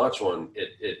time I launch one,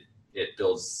 it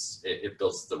builds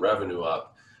the revenue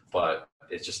up, but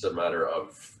it's just a matter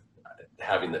of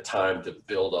having the time to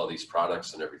build all these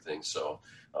products and everything. So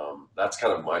that's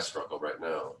kind of my struggle right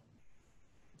now.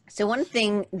 So one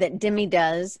thing that Demi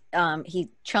does, he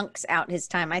chunks out his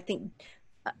time. I think,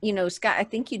 Scott, I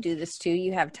think you do this too.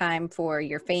 You have time for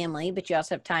your family, but you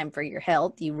also have time for your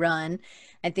health. You run.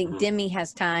 I think Demi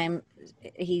has time.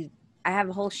 I have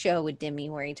a whole show with Demi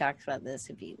where he talks about this.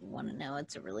 If you want to know,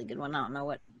 it's a really good one. I don't know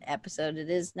what episode it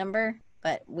is number,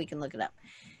 but we can look it up.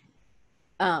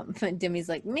 But Demi's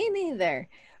like, me neither.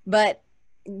 But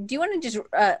do you want to just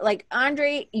like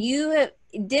Andre,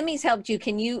 Demi's helped you.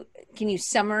 Can you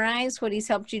summarize what he's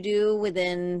helped you do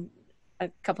within a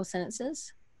couple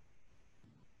sentences?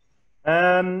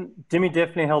 Demi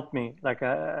definitely helped me, like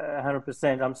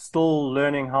 100%. I'm still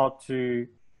learning how to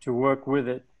work with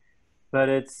it, but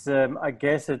it's I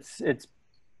guess it's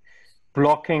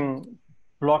blocking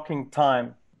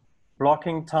time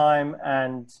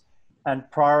and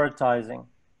prioritizing.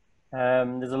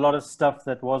 There's a lot of stuff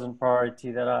that wasn't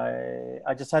priority that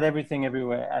I just had everything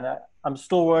everywhere, and I'm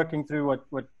still working through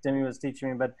what Demi was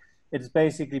teaching me, but It's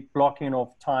basically blocking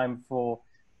off time for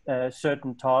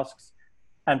certain tasks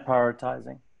and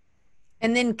prioritizing.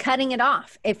 And then cutting it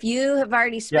off. If you have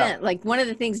already spent, like one of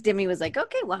the things Demi was like,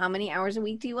 okay, well, how many hours a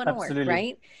week do you want to work,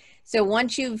 right? So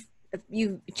once you've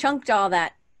chunked all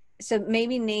that, so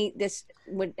maybe Nate, this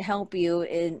would help you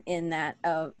in that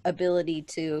ability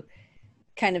to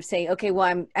kind of say, okay,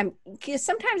 well, I'm because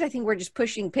sometimes I think we're just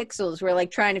pushing pixels. We're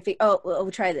like trying to figure, we'll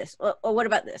try this. Oh, what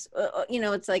about this? You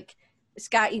know, it's like,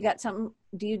 Scott, you got something?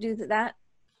 Do you do that?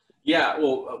 Yeah,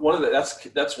 well,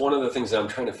 that's one of the things that I'm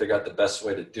trying to figure out the best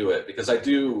way to do it, because I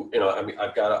do, you know, I mean,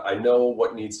 I know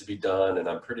what needs to be done, and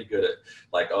I'm pretty good at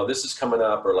like, oh, this is coming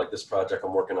up, or like this project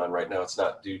I'm working on right now, it's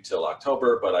not due till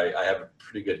October, but I have a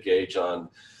pretty good gauge on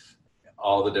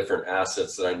all the different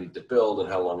assets that I need to build and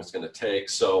how long it's going to take.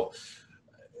 So,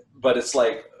 but it's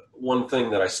like one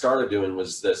thing that I started doing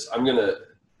was this. I'm going to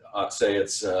say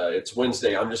it's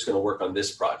Wednesday, I'm just going to work on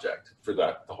this project for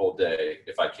the whole day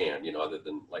if I can, you know, other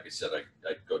than, like I said,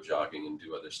 I go jogging and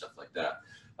do other stuff like that.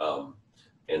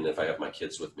 And if I have my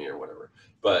kids with me or whatever,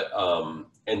 but,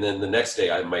 and then the next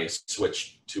day I may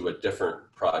switch to a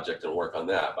different project and work on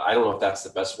that. But I don't know if that's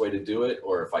the best way to do it,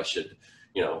 or if I should,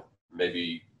 you know,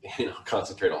 maybe, you know,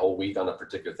 concentrate a whole week on a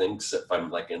particular thing if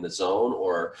I'm like in the zone,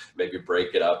 or maybe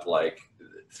break it up like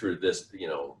through this, you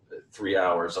know, 3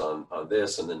 hours on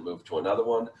this and then move to another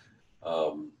one.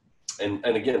 And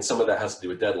again, some of that has to do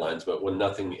with deadlines, but when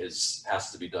nothing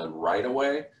has to be done right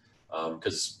away,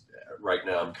 because right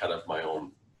now I'm kind of my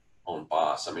own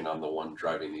boss. I mean, I'm the one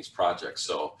driving these projects,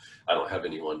 so I don't have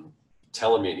anyone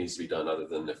telling me it needs to be done other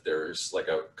than if there's like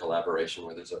a collaboration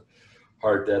where there's a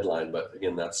hard deadline, but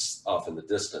again, that's off in the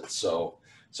distance. So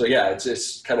yeah, it's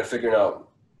just kind of figuring out,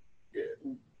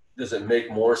 does it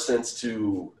make more sense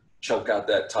to chunk out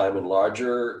that time in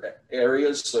larger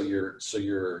areas so you're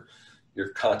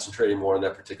concentrating more on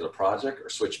that particular project, or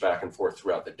switch back and forth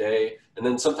throughout the day? And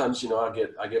then sometimes, you know,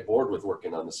 I get bored with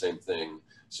working on the same thing,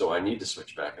 so I need to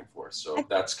switch back and forth. So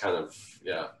that's kind of,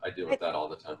 yeah, I deal with that all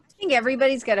the time. I think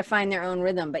everybody's got to find their own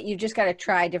rhythm, but you just got to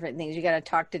try different things. You got to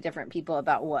talk to different people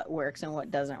about what works and what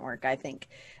doesn't work, I think.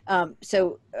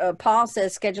 So Paul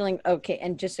says scheduling. Okay.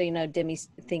 And just so you know, Demi's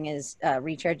thing is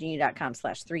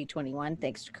rechargingyou.com/321.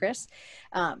 Thanks to Chris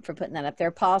for putting that up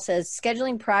there. Paul says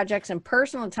scheduling projects and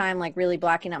personal time, like really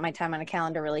blocking out my time on a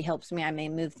calendar, really helps me. I may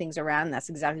move things around. That's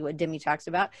exactly what Demi talks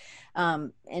about.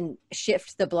 And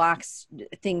shift the blocks,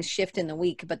 things shift in the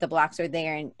week, but the blocks are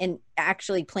there, and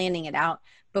actually planning it out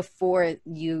before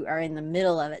you are in the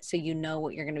middle of it, so you know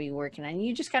what you're going to be working on.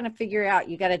 You just kind of figure out,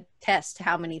 you got to test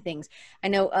how many things. I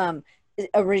know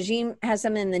a Regime has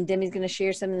something, and then Demi's going to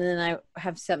share something, and then I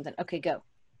have something. Okay, go.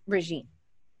 Regime.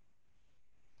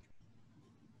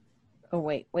 Oh,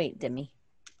 wait, Demi.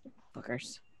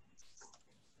 Bookers.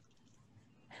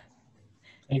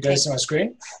 Can you guys see my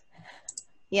screen?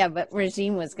 Yeah, but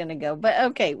Regime was going to go. But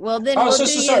okay, well then we'll do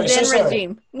sorry, then sorry.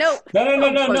 Regime. No,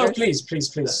 please.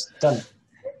 Done.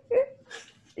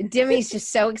 Demi's just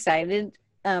so excited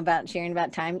about sharing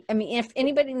about time. I mean, if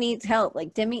anybody needs help,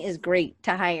 like Demi is great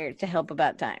to hire to help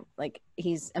about time. Like,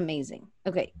 he's amazing.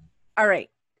 Okay. All right.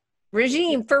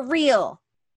 Regime, for real.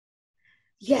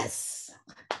 Yes.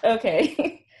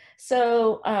 Okay.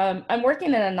 So I'm working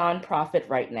in a nonprofit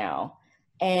right now,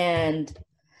 and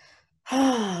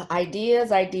ideas,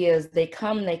 they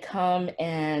come,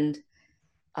 and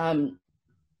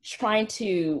trying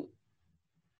to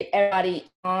get everybody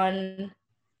on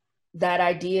that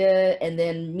idea, and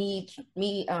then me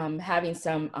having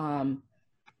some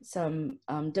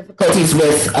difficulties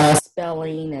with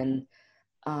spelling and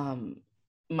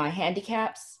my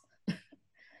handicaps.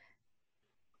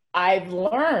 I've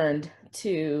learned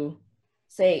to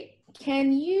say,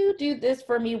 can you do this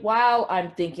for me while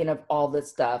I'm thinking of all this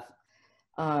stuff?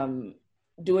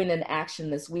 Doing an action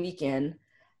this weekend,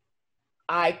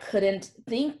 I couldn't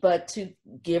think but to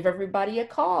give everybody a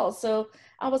call. So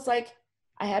I was like,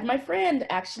 I had my friend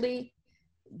actually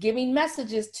giving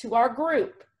messages to our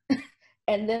group,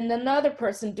 and then another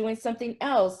person doing something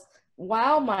else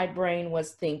while my brain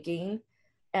was thinking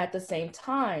at the same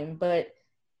time. But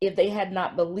if they had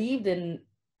not believed in,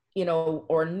 you know,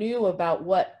 or knew about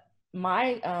what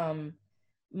my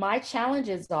my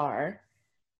challenges are,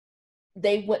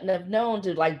 they wouldn't have known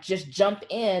to like just jump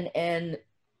in and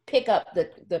pick up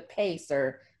the pace,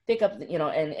 or pick up, you know,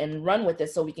 and run with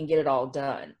it so we can get it all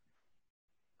done.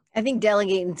 I think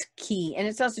delegating's key. And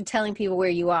it's also telling people where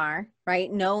you are,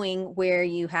 right? Knowing where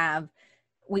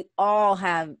we all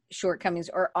have shortcomings,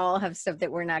 or all have stuff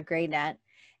that we're not great at.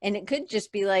 And it could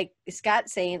just be like Scott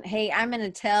saying, hey, I'm going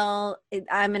to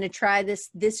try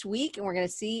this week and we're going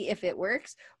to see if it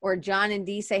works. Or John and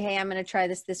Dee say, hey, I'm going to try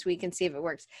this week and see if it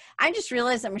works. I just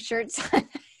realized that my shirt's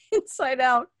inside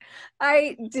out.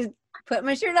 I did put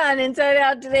my shirt on inside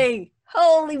out today.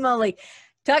 Holy moly.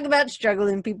 Talk about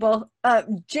struggling, people.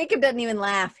 Jacob doesn't even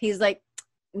laugh. He's like,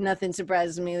 nothing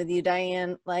surprises me with you,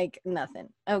 Diane. Like, nothing.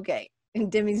 Okay.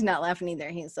 And Demi's not laughing either.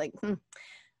 He's like,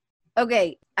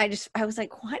 Okay. I was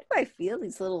like, why do I feel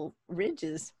these little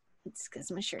ridges? It's because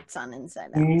my shirt's on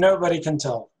inside out. Nobody can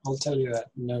tell. I'll tell you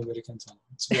that. Nobody can tell.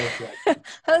 It's very right.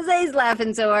 Jose's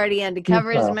laughing so hard he had to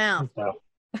cover his mouth.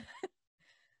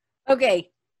 Okay.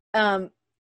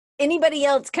 Anybody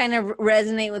else kind of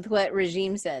resonate with what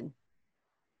Regime said?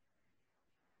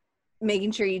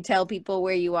 Making sure you tell people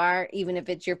where you are, even if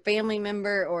it's your family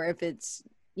member or if it's,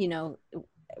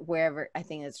 wherever. I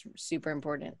think that's super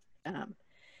important.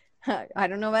 I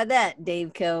don't know about that,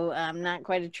 Dave Co. I'm not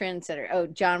quite a trendsetter. Oh,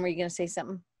 John, were you going to say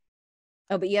something?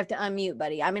 Oh, but you have to unmute,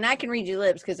 buddy. I mean, I can read your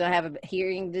lips because I have a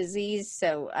hearing disease,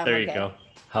 so I'm there okay. You go.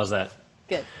 How's that?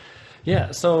 Good. Yeah,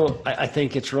 so I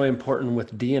think it's really important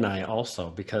with Dee and I also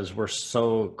because we're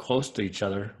so close to each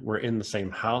other. We're in the same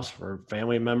house, we're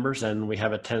family members, and we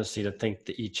have a tendency to think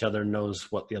that each other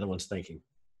knows what the other one's thinking.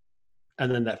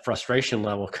 And then that frustration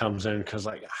level comes in because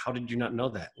like, how did you not know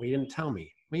that? Well, you didn't tell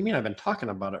me. What do you mean? I've been talking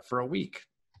about it for a week.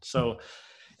 So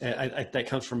that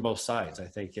comes from both sides. I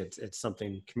think it's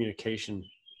something, communication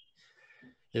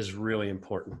is really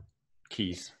important,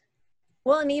 keys.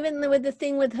 Well, and even with the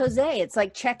thing with Jose, it's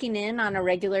like checking in on a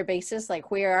regular basis. Like,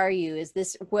 where are you? Is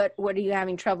this, what are you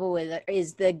having trouble with?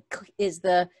 Is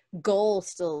the goal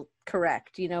still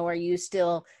correct? Are you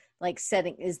still like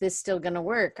setting, is this still going to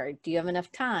work? Or do you have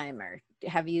enough time? Or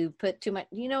have you put too much,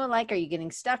 are you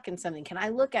getting stuck in something? Can I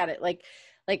look at it? Like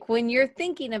when you're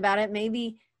thinking about it,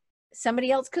 maybe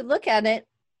somebody else could look at it,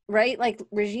 right? Like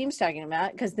Regime's talking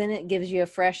about, because then it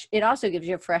also gives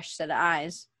you a fresh set of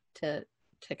eyes to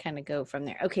kind of go from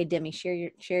there. Okay, Demi,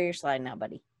 share your slide now,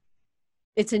 buddy.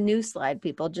 It's a new slide,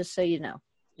 people, just so you know.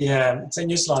 Yeah, it's a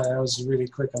new slide. I was really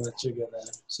quick on the trigger there.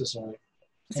 So sorry.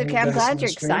 It's okay. I'm glad you're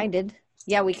excited.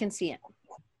 Yeah, we can see it.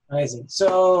 Amazing.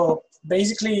 So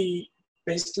basically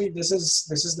this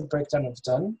is the breakdown I've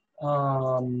done.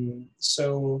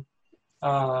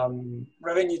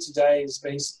 Revenue today is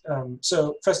based.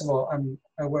 So first of all,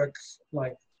 I work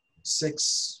like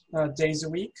 6 days a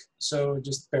week. So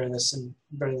just bear this in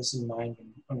mind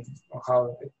on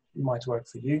how it might work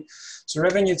for you. So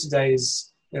revenue today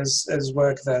is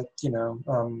work that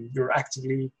you're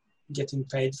actively getting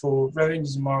paid for. Revenue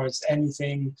tomorrow is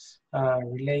anything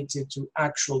related to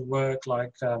actual work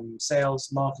like sales,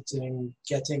 marketing,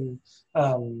 getting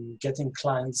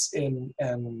clients in,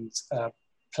 and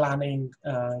planning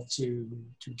to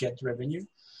get revenue.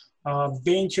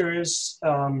 Being curious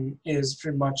is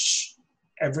pretty much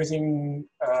everything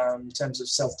in terms of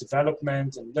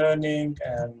self-development and learning,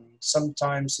 and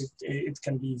sometimes it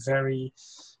can be very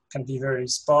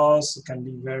sparse, it can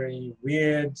be very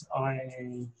weird. I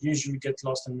usually get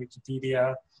lost on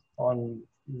Wikipedia on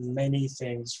many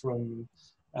things from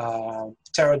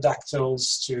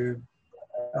pterodactyls to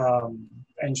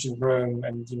ancient Rome,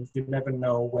 and you never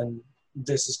know when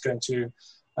this is going to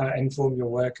inform your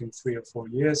work in 3 or 4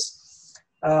 years.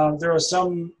 There are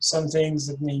some things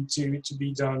that need to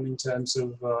be done in terms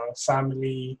of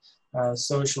family,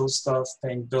 social stuff,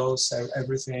 paying bills,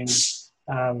 everything,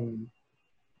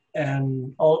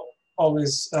 and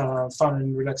always fun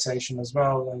and relaxation as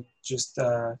well, like just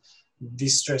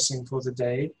de-stressing for the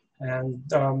day. And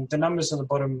the numbers on the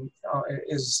bottom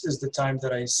is the time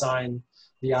that I assign,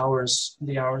 the hours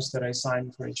that I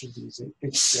assign for each of these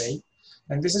each day.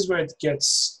 And this is where it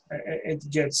gets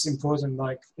important.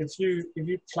 Like if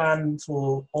you plan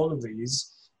for all of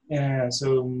these,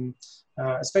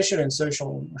 especially in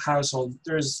social household,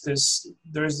 there is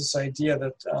this idea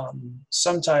that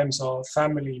sometimes our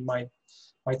family might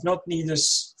not need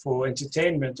us for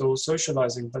entertainment or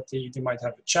socializing, but they might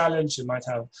have a challenge, they might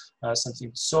have something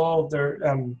to solve.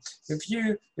 If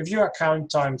you account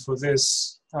time for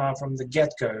this from the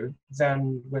get-go,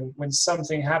 then when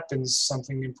something happens,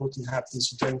 something important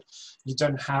happens, you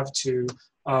don't have to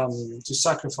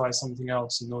sacrifice something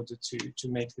else in order to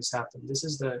make this happen. This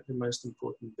is the most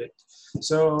important bit.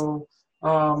 So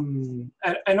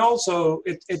and also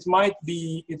it might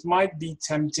be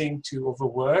tempting to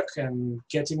overwork and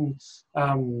getting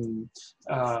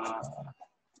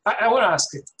I want to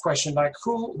ask a question, like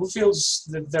who feels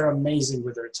that they're amazing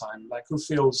with their time? Like who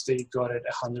feels they got it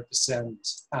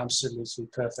 100% absolutely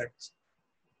perfect?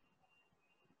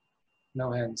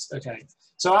 No hands. Okay.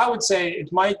 So I would say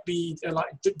it might be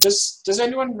like, does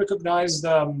anyone recognize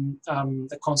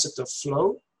the concept of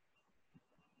flow?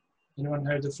 Anyone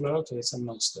heard of flow? Okay, some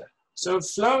notes there. So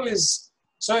flow is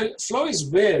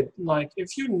weird. Like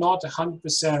if you're not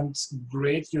 100%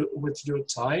 great with your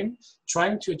time,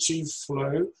 trying to achieve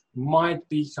flow might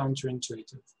be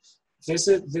counterintuitive.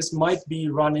 This might be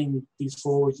running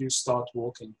before you start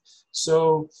walking.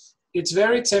 So it's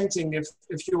very tempting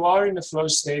if you are in a flow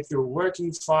state, you're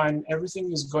working fine,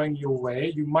 everything is going your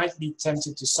way, you might be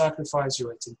tempted to sacrifice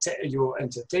your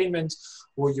entertainment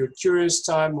or your curious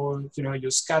time or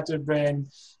your scattered brain.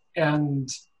 And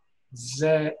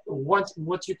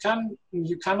what you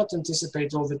cannot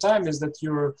anticipate all the time is that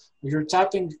you're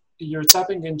tapping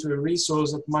into a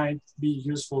resource that might be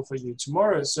useful for you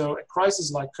tomorrow. So a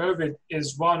crisis like COVID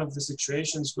is one of the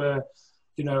situations where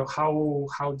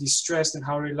how distressed and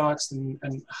how relaxed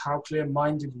and how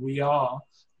clear-minded we are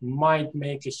might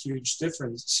make a huge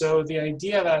difference. So the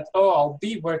idea that, I'll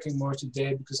be working more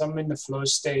today because I'm in the flow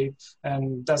state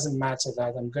and doesn't matter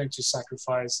that I'm going to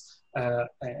sacrifice a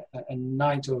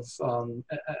night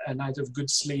of good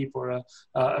sleep or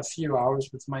a few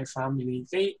hours with my family.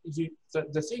 The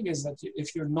thing is that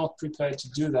if you're not prepared to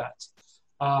do that,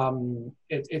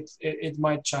 it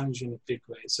might challenge you in a big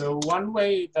way. So one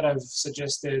way that I've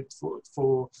suggested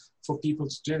for people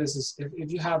to do this is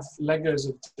if you have Legos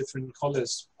of different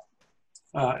colors,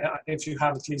 if you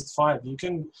have at least 5, you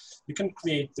can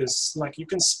create this, like you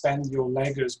can spend your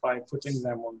Legos by putting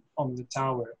them on the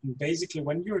tower. And basically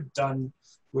when you're done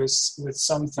with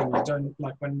something, you don't,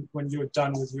 like when you're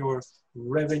done with your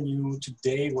revenue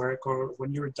today work or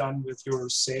when you're done with your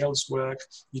sales work,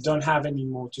 you don't have any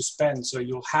more to spend. So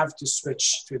you'll have to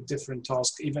switch to a different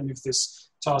task, even if this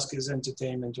task is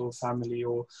entertainment or family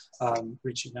or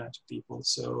reaching out to people.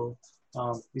 So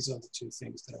these are the 2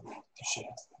 things that I wanted to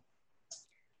share.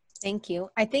 Thank you.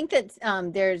 I think that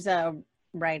there's a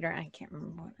writer, I can't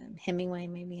remember what, Hemingway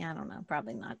maybe, I don't know,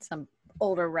 probably not, some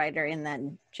older writer in that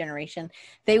generation.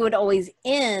 They would always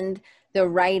end the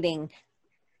writing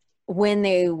when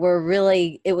it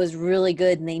was really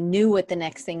good and they knew what the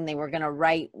next thing they were going to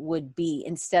write would be,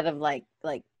 instead of like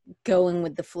going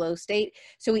with the flow state.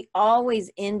 So he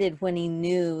always ended when he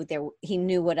knew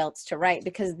what else to write,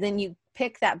 because then you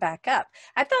pick that back up.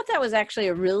 I thought that was actually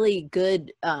a really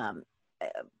good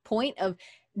point of,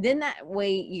 then that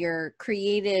way your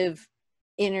creative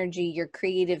energy, your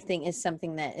creative thing is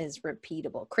something that is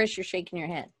repeatable. Chris, you're shaking your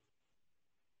head.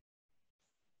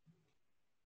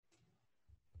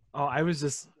 Oh,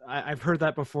 I've heard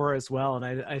that before as well. And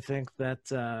I think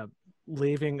that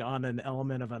leaving on an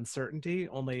element of uncertainty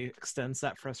only extends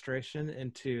that frustration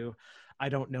into, I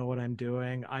don't know what I'm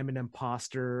doing. I'm an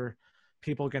imposter.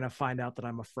 People are going to find out that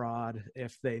I'm a fraud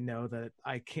if they know that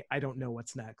I don't know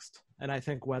what's next. And I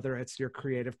think whether it's your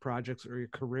creative projects or your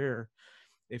career,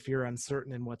 if you're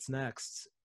uncertain in what's next,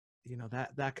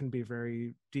 that can be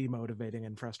very demotivating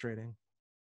and frustrating.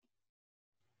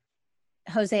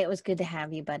 Jose, it was good to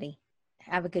have you, buddy.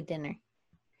 Have a good dinner.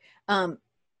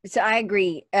 So I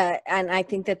agree. And I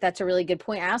think that that's a really good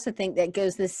point. I also think that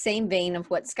goes the same vein of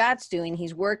what Scott's doing.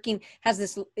 He's has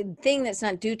this thing that's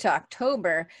not due to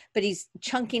October, but he's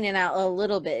chunking it out a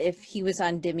little bit. If he was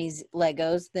on Demi's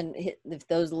Legos, then if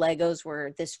those Legos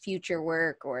were this future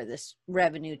work or this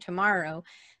revenue tomorrow,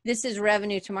 this is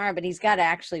revenue tomorrow, but he's got to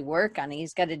actually work on it.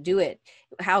 He's got to do it.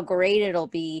 How great it'll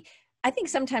be. I think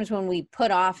sometimes when we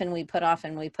put off and we put off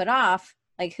and we put off,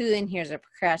 like who in here is a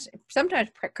procrastinator? Sometimes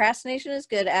procrastination is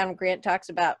good. Adam Grant talks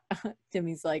about,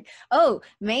 Demi's like, oh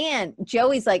man,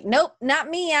 Joey's like, nope, not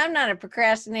me. I'm not a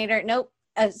procrastinator. Nope.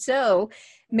 So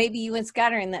maybe you and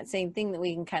Scott are in that same thing, that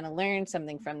we can kind of learn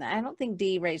something from that. I don't think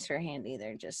Dee raised her hand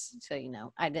either, just so you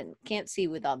know. I can't see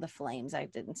with all the flames. I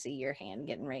didn't see your hand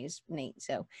getting raised, Nate.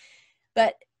 So,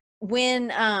 but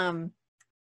when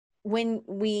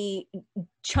we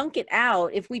chunk it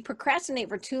out, if we procrastinate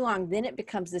for too long, then it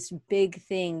becomes this big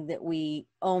thing that we,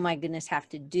 oh my goodness, have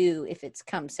to do if it's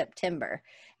come September.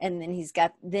 And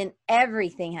then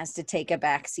everything has to take a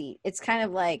back seat. It's kind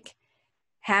of like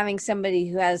having somebody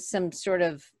who has some sort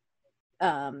of,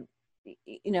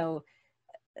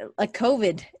 like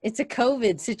COVID. It's a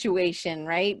COVID situation,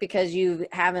 right? Because you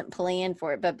haven't planned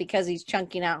for it, but because he's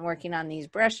chunking out and working on these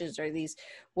brushes or these,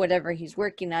 whatever he's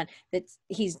working on, that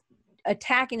he's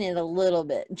attacking it a little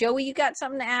bit. Joey, you got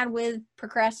something to add with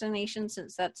procrastination,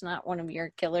 since that's not one of your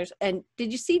killers? And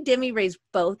did you see Demi raise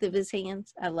both of his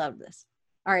hands? I love this.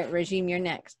 All right, Regime, you're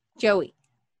next. Joey.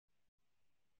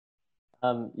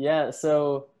 Yeah,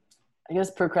 so I guess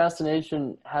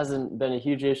procrastination hasn't been a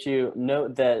huge issue.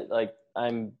 Note that like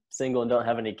I'm single and don't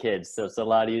have any kids, so it's a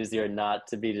lot easier not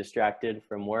to be distracted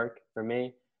from work for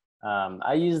me.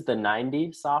 I use the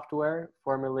 90 software,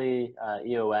 formerly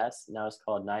EOS, now it's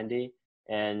called 90,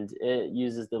 and it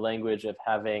uses the language of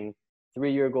having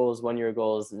 3-year goals, 1-year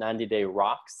goals, 90-day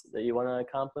rocks that you want to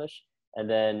accomplish, and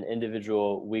then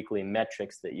individual weekly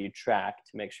metrics that you track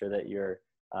to make sure that you're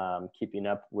keeping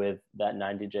up with that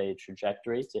 90-day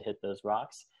trajectory to hit those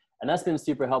rocks. And that's been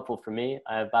super helpful for me.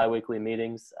 I have bi-weekly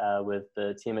meetings with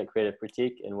the team at Creative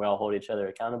Critique, and we all hold each other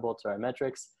accountable to our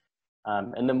metrics.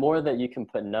 And the more that you can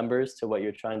put numbers to what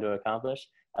you're trying to accomplish,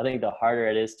 I think the harder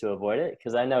it is to avoid it.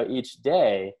 Because I know each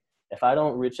day, if I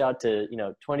don't reach out to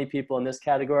 20 people in this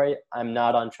category, I'm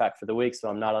not on track for the week, so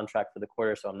I'm not on track for the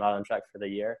quarter, so I'm not on track for the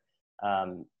year.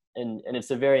 And it's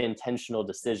a very intentional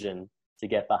decision to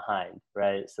get behind,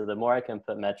 right? So the more I can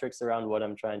put metrics around what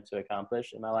I'm trying to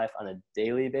accomplish in my life on a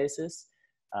daily basis,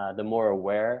 the more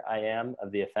aware I am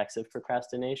of the effects of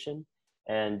procrastination.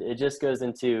 And it just goes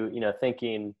into,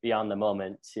 thinking beyond the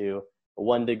moment. To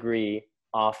 1 degree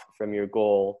off from your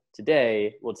goal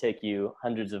today will take you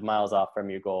hundreds of miles off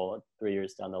from your goal 3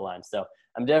 years down the line. So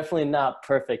I'm definitely not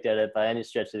perfect at it by any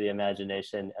stretch of the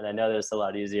imagination. And I know that it's a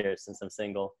lot easier since I'm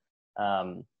single.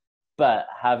 But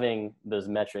having those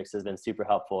metrics has been super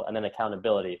helpful. And then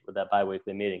accountability with that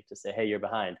bi-weekly meeting to say, hey, you're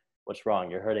behind. What's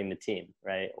wrong? You're hurting the team,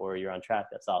 right? Or you're on track.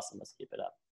 That's awesome. Let's keep it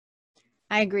up.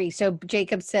 I agree. So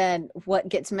Jacob said what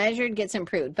gets measured gets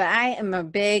improved. But I am a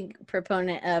big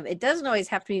proponent of it doesn't always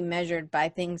have to be measured by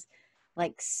things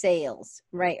like sales,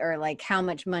 right? Or like how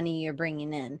much money you're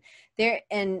bringing in there.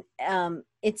 And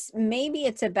it's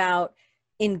about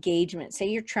engagement. Say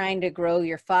you're trying to grow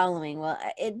your following. Well,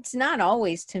 it's not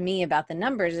always to me about the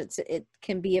numbers. It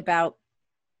can be about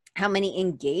how many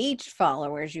engaged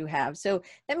followers you have. So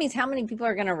that means how many people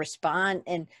are going to respond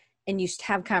and you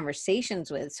have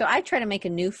conversations with. So I try to make a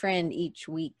new friend each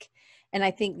week. And I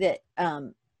think that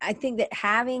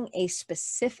having a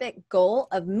specific goal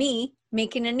of me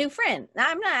making a new friend. Now,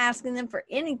 I'm not asking them for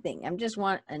anything. I just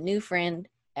want a new friend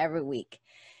every week.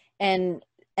 And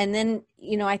then,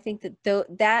 I think that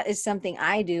that is something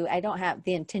I do. I don't have,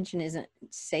 the intention isn't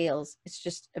sales. It's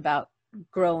just about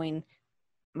growing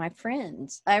my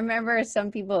friends. I remember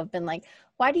some people have been like,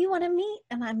 why do you want to meet?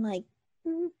 And I'm like,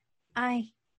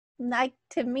 I like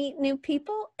to meet new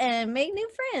people and make new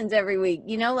friends every week.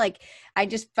 I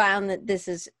just found that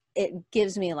it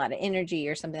gives me a lot of energy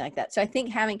or something like that. So I think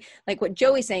having, like what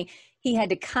Joey's saying, he had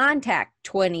to contact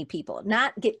 20 people,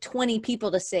 not get 20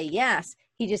 people to say yes.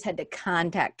 He just had to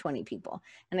contact 20 people.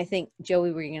 And I think,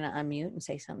 Joey, were you going to unmute and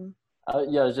say something?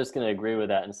 Yeah, I was just going to agree with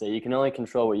that and say you can only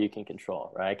control what you can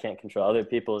control, right? I can't control other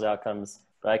people's outcomes,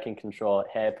 but I can control,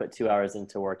 hey, I put 2 hours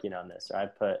into working on this, or I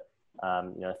put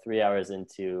 3 hours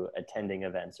into attending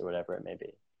events or whatever it may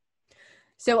be.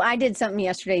 So I did something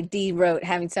yesterday. Dee wrote,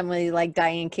 having somebody like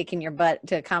Diane kicking your butt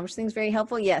to accomplish things very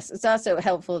helpful. Yes, it's also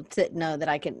helpful to know that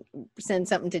I can send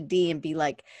something to Dee and be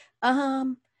like,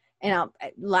 and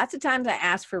lots of times I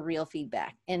ask for real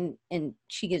feedback, and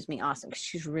she gives me awesome, because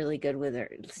she's really good with her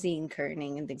scene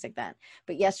kerning and things like that.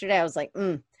 But yesterday I was like,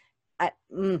 I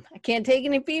can't take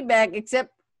any feedback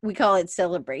except we call it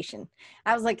celebration.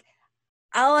 I was like,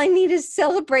 all I need is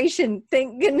celebration.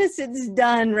 Thank goodness it's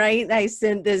done, right? I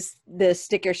sent this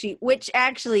sticker sheet, which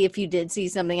actually, if you did see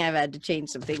something, I've had to change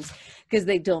some things because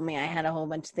they told me I had a whole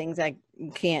bunch of things I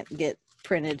can't get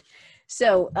printed.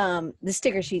 So the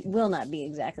sticker sheet will not be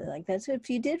exactly like that. So if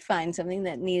you did find something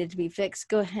that needed to be fixed,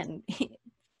 go ahead and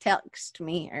text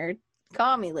me or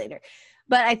call me later.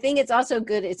 But I think it's also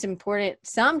good. It's important.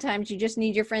 Sometimes you just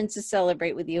need your friends to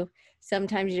celebrate with you.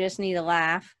 Sometimes you just need a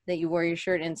laugh that you wore your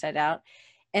shirt inside out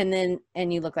and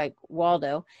you look like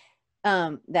Waldo.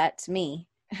 That's me.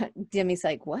 Demi's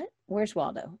like, what? Where's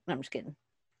Waldo? I'm just kidding.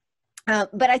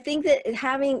 But I think that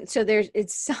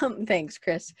thanks,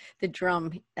 Chris, the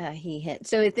drum he hit.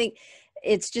 So I think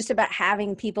it's just about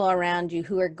having people around you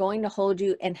who are going to hold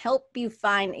you and help you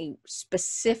find a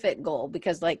specific goal.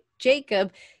 Because like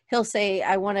Jacob, he'll say,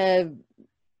 I want to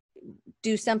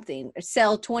do something,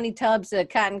 sell 20 tubs of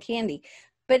cotton candy.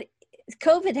 But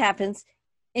COVID happens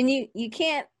and you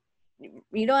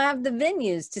don't have the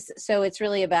venues so it's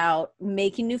really about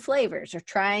making new flavors or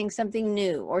trying something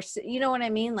new, or you know what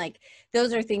I mean? Like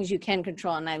those are things you can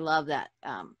control. And I love that,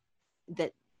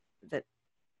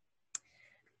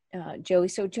 Joey.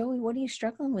 So Joey, what are you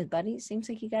struggling with, buddy? It seems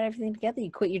like you got everything together.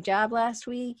 You quit your job last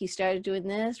week. You started doing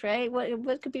this, right?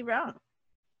 What could be wrong?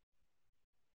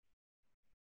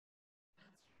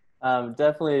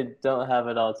 Definitely don't have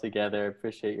it all together.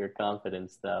 Appreciate your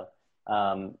confidence though.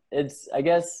 It's, I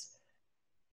guess,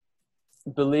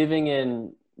 believing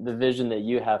in the vision that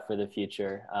you have for the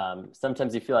future,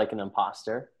 sometimes you feel like an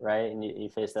imposter, right? And you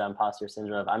face that imposter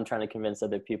syndrome of, I'm trying to convince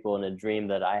other people in a dream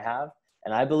that I have,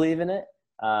 and I believe in it.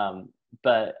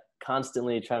 But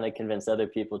constantly trying to convince other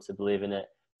people to believe in it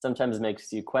sometimes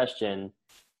makes you question,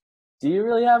 do you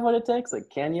really have what it takes? Like,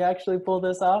 can you actually pull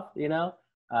this off, you know?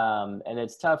 And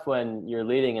it's tough when you're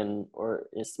leading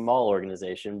a small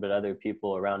organization, but other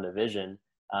people around a vision,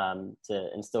 to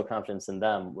instill confidence in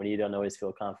them when you don't always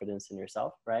feel confidence in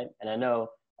yourself, right? And I know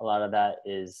a lot of that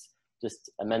is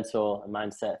just a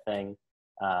mindset thing.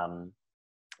 But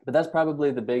that's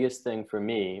probably the biggest thing for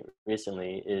me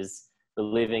recently, is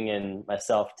believing in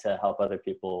myself to help other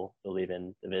people believe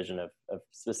in the vision of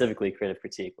specifically Creative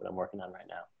Critique, what I'm working on right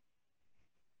now.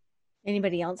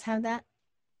 Anybody else have that?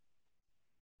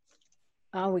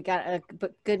 Oh, we got a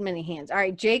good many hands. All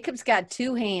right, Jacob's got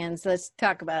 2 hands. Let's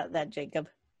talk about that, Jacob.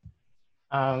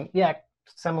 Yeah,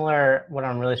 similar. What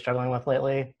I'm really struggling with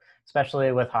lately,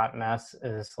 especially with Hot Mess,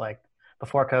 is like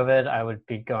before COVID, I would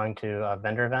be going to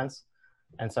vendor events.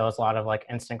 And so it's a lot of like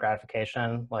instant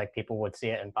gratification, like people would see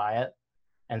it and buy it.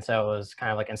 And so it was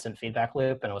kind of like instant feedback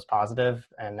loop, and it was positive.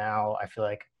 And now I feel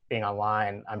like being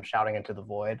online, I'm shouting into the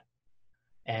void.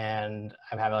 And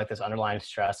I'm having like this underlying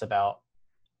stress about,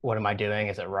 what am I doing?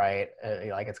 Is it right?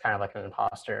 Like, it's kind of like an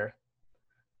imposter.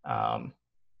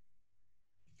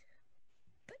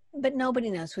 But nobody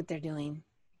knows what they're doing.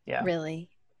 Yeah. Really.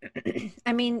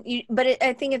 I mean,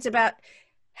 I think it's about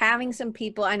having some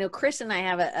people. I know Chris and I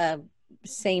have a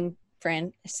same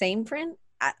friend,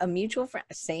 a mutual friend,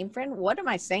 same friend. What am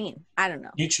I saying? I don't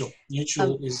know. Mutual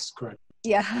is correct.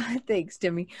 Yeah. Thanks,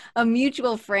 Timmy. A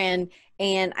mutual friend.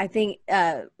 And I think,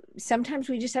 sometimes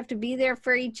we just have to be there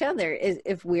for each other.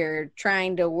 If we're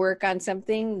trying to work on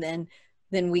something, then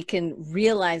we can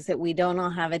realize that we don't all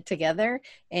have it together,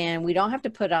 and we don't have to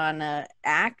put on an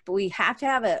act, but we have to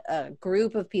have a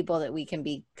group of people that we can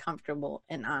be comfortable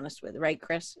and honest with. Right,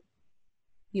 Chris?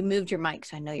 You moved your mic,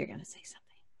 so I know you're going to say something.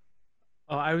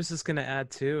 Oh, I was just going to add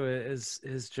too,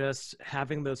 is just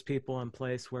having those people in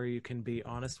place where you can be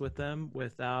honest with them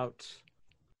without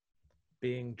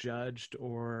being judged,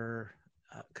 or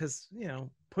because,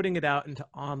 putting it out into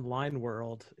online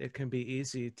world, it can be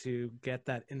easy to get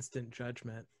that instant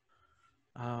judgment.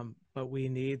 But we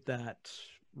need that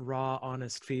raw,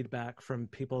 honest feedback from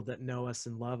people that know us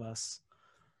and love us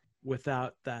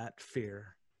without that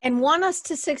fear. And want us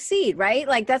to succeed, right?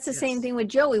 Like, that's the same thing with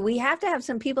Joey. We have to have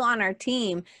some people on our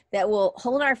team that will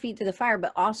hold our feet to the fire,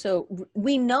 but also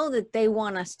we know that they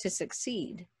want us to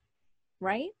succeed,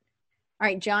 right? All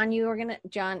right, John, you raise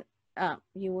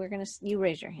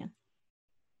your hand.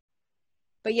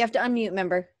 But you have to unmute,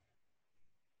 remember.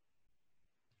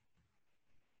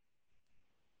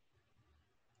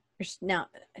 You're now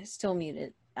still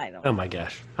muted. I don't know. Oh my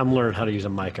gosh. I'm learning how to use a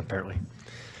mic apparently.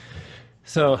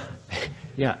 So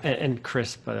yeah, and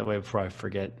Chris, by the way, before I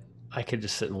forget, I could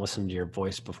just sit and listen to your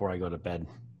voice before I go to bed.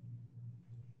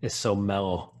 It's so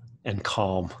mellow and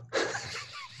calm.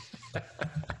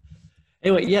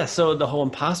 Anyway, yeah, so the whole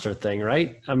imposter thing,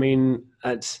 right? I mean,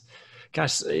 it's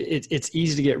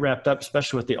easy to get wrapped up,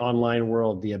 especially with the online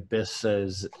world, the abyss,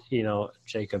 as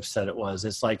Jacob said it was.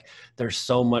 It's like there's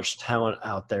so much talent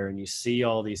out there, and you see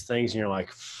all these things, and you're like,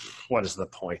 what is the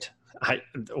point?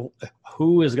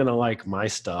 Who is going to like my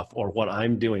stuff or what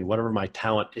I'm doing, whatever my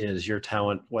talent is, your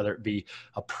talent, whether it be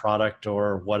a product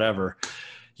or whatever.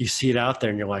 You see it out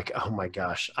there, and you're like, oh my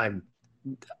gosh, I'm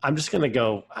just going to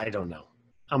go, I don't know.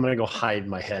 I'm going to go hide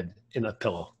my head in a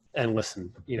pillow and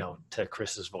listen, to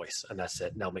Chris's voice, and that's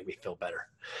it. And that'll make me feel better.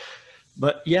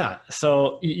 But yeah,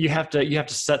 so you have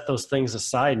to set those things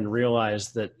aside and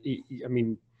realize that, I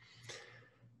mean,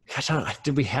 gosh,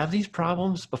 did we have these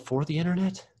problems before the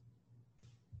internet?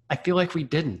 I feel like we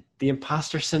didn't. The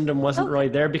imposter syndrome wasn't really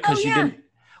there because you didn't.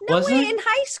 No way. In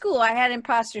high school, I had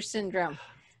imposter syndrome.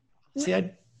 See,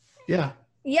 yeah.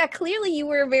 Yeah, clearly you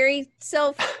were very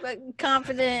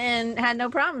self-confident and had no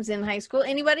problems in high school.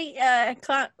 Anybody high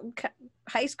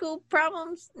school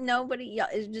problems? Nobody? Yeah,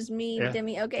 it's just me,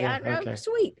 Demi. Okay, okay.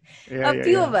 Sweet. A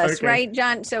few of us, right,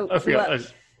 John? So,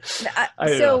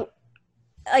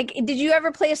 like, did you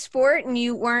ever play a sport and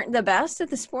you weren't the best at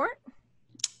the sport?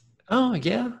 Oh,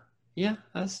 yeah. Yeah,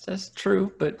 that's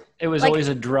true. But it was always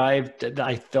a drive that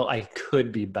I felt I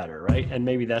could be better, right? And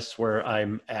maybe that's where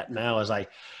I'm at now, as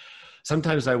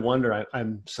sometimes I wonder,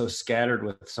 I'm so scattered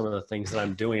with some of the things that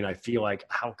I'm doing. I feel like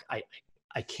I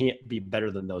can't be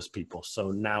better than those people. So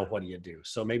now what do you do?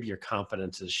 So maybe your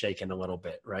confidence is shaken a little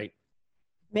bit, right?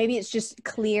 Maybe it's just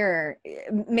clearer.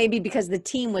 Maybe because the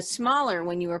team was smaller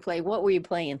when you were playing. What were you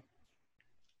playing?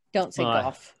 Don't say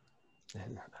golf.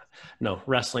 No,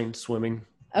 wrestling, swimming.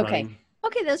 Okay. Running.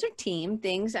 Okay, those are team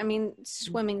things. I mean,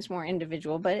 swimming's more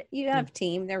individual, but you have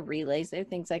team, there are relays, there are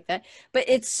things like that. But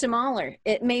it's smaller.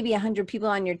 It may be 100 people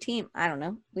on your team. I don't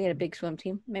know. We had a big swim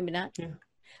team, maybe not. Yeah.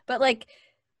 But like,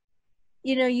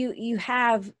 you know, you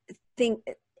have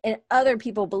and other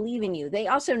people believe in you. They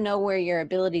also know where your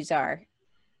abilities are,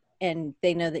 and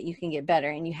they know that you can get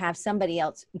better, and you have somebody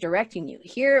else directing you.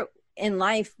 Here in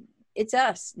life, it's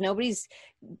us. Nobody's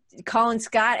calling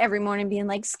Scott every morning being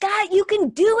like, Scott, you can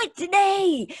do it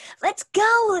today. Let's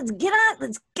go. Let's get on.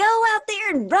 Let's go out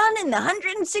there and run in the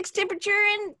 106 temperature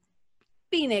in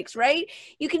Phoenix, right?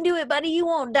 You can do it, buddy. You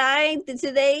won't die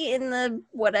today in the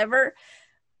whatever,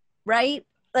 right?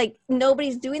 Like,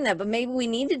 nobody's doing that, but maybe we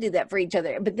need to do that for each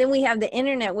other. But then we have the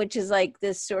internet, which is like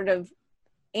this sort of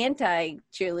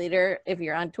anti-cheerleader. If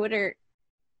you're on Twitter,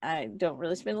 I don't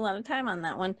really spend a lot of time on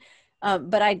that one.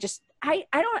 But I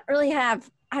don't really have,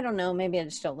 I don't know, maybe I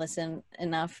just don't listen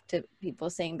enough to people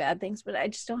saying bad things, but I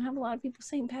just don't have a lot of people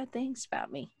saying bad things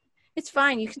about me. It's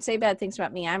fine. You can say bad things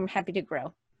about me. I'm happy to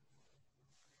grow.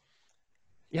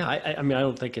 Yeah, I mean, I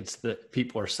don't think it's that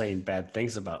people are saying bad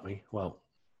things about me. Well,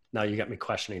 now you got me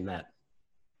questioning that.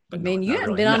 But I mean, no, you not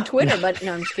haven't really. been on No. Twitter, but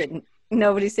no, I'm just kidding.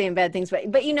 Nobody's saying bad things,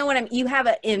 but you know what you have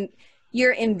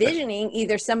you're envisioning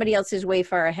either somebody else is way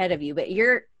far ahead of you, but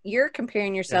you're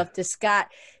comparing yourself to Scott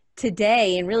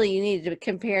today, and really you need to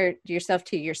compare yourself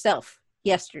to yourself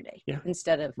yesterday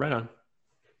instead of right on.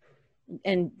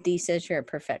 And Dee says you're a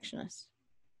perfectionist.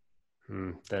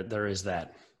 That there is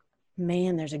that.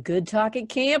 Man, there's a good talk at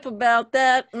camp about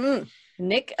that.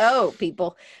 Nick O,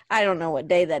 people. I don't know what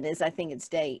day that is. I think it's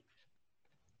day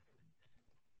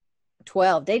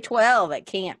 12. Day 12 at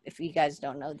camp. If you guys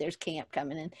don't know, there's camp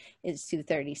coming in. It's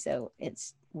 2:30, so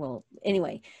it's, well,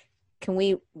 anyway, can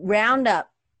we round up?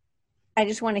 I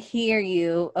just want to hear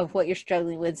you of what you're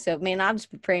struggling with. So, man, I'll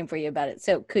just be praying for you about it.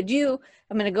 So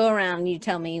I'm going to go around and you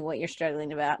tell me what you're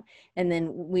struggling about. And then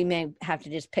we may have to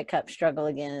just pick up struggle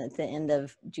again at the end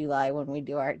of July when we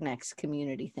do our next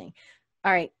community thing.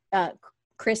 All right.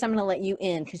 Chris, I'm going to let you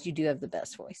in because you do have the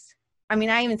best voice. I mean,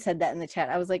 I even said that in the chat.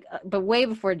 I was like, but way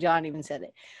before John even said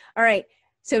it. All right.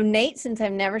 So Nate, since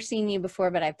I've never seen you before,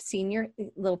 but I've seen your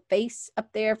little face up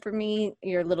there for me,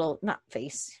 your little, not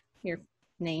face, your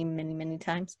name many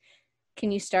times.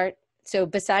 Can you start? So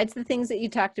besides the things that you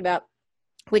talked about,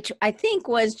 which I think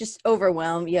was just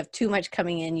overwhelmed, you have too much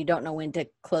coming in, you don't know when to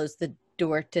close the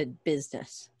door to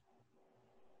business.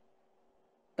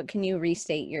 But can you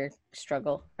restate your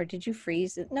struggle, or did you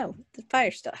freeze it? No, the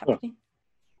fire's still happening.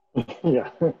 Yeah.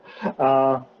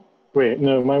 Wait,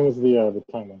 no, mine was the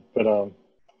time one,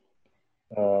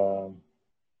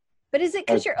 but is it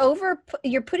because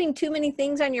you're putting too many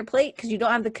things on your plate because you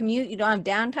don't have the commute, you don't have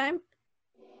downtime?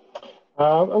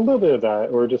 a little bit of that,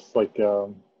 or just like I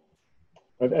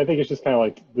think it's just kind of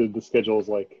like the schedule is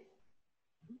like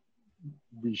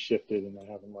reshifted, and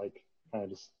I haven't like kind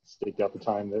of just staked out the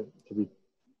time to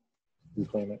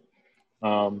reclaim it.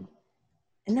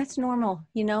 And that's normal,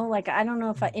 you know, like, I don't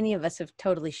know if any of us have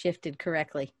totally shifted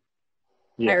correctly.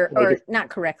 Yeah, or not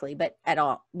correctly, but at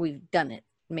all. We've done it,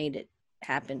 made it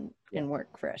happen and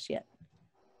work for us yet.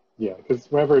 Yeah, because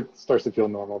whenever it starts to feel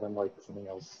normal, then like something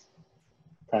else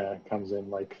kind of comes in,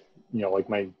 like, you know, like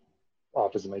my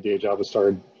office and my day job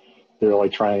started, they were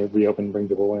like trying to reopen and bring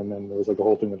people in, and there was like a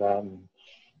whole thing with that, and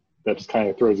that just kind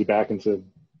of throws you back into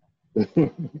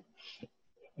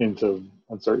into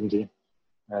uncertainty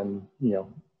and, you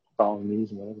know, following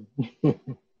these and whatever.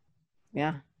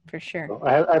 Yeah, for sure. So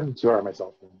I haven't too hard on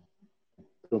myself. I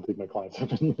don't think my clients have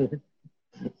been either.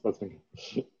 So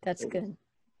that's good.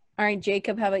 All right,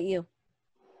 Jacob, how about you?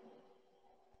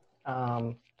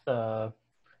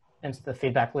 Into the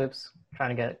feedback loops,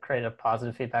 trying to create a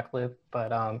positive feedback loop.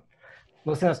 But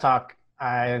listening to this talk,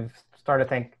 I've started to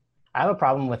think I have a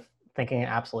problem with thinking in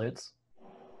absolutes.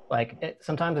 Like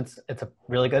sometimes it's a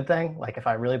really good thing. Like if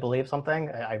I really believe something,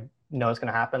 I know it's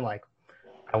going to happen. Like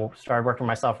I started working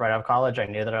myself right out of college. I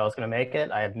knew that I was going to make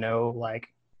it. I had no like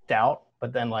doubt.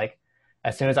 But then like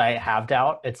as soon as I have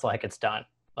doubt, it's like it's done.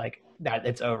 Like that,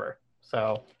 it's over.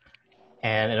 So,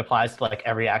 and it applies to like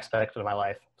every aspect of my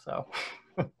life. So.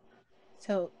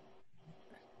 So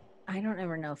I don't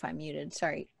ever know if I'm muted.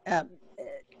 Sorry.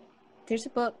 There's a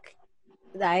book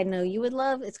that I know you would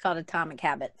love. It's called Atomic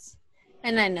Habits.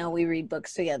 And I know we read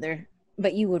books together,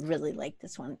 but you would really like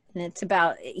this one. And it's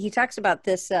about, he talks about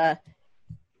this, having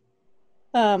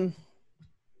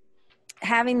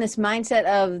this mindset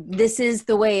of this is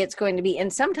the way it's going to be.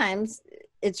 And sometimes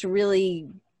it's really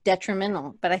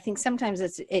detrimental, but I think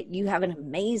sometimes you have an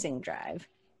amazing drive,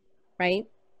 right?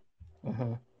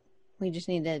 Mm-hmm. We just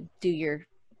need to do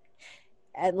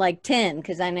at like 10,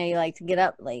 because I know you like to get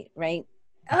up late, right?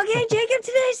 Okay, Jacob,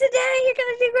 today's the day. You're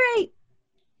going to do great.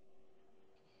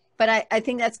 But I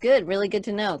think that's good, really good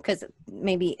to know, because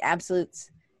maybe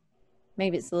absolutes,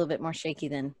 maybe it's a little bit more shaky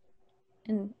than,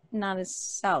 and not as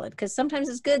solid, because sometimes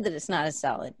it's good that it's not as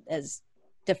solid as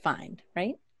defined,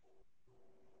 right?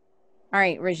 All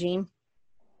right, Regime.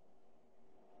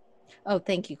 Oh,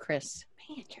 thank you, Chris.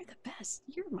 Man, you're the best.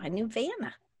 You're my new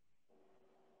Vanna.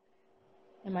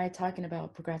 Am I talking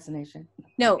about procrastination?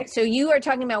 No, so you are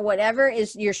talking about whatever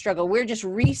is your struggle. We're just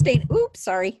restating. Oops,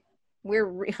 sorry.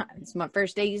 It's my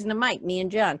first day using the mic, me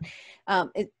and John.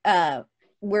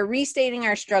 We're restating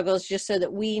our struggles just so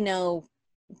that we know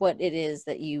what it is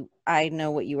that I know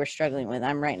what you were struggling with.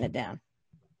 I'm writing it down.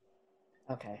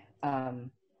 Okay.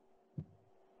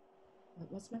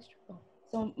 What's my struggle?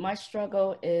 So my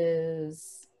struggle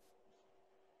is,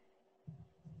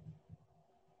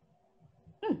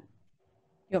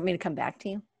 You want me to come back to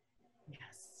you?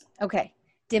 Yes. Okay.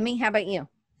 Demi, how about you?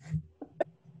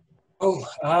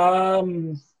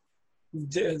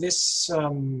 This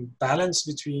balance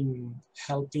between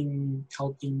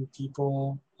helping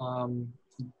people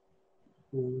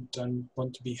who don't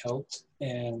want to be helped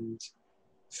and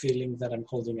feeling that I'm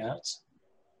holding out.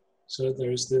 So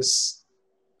there's this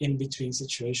in-between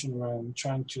situation where I'm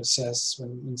trying to assess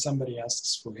when somebody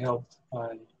asks for help,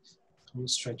 I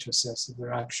always try to assess if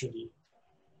they're actually,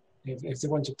 if they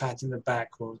want a pat in the back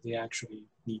or they actually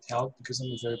need help, because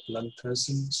I'm a very blunt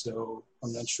person. So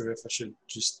I'm not sure if I should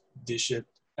just dish it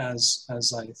as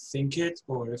I think it,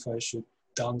 or if I should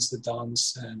dance the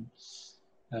dance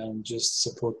and just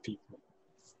support people.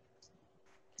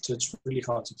 So it's really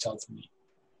hard to tell for me.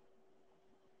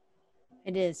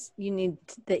 It is.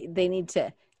 They need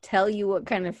to tell you what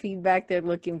kind of feedback they're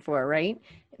looking for, right?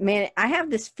 Man, I have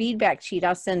this feedback sheet.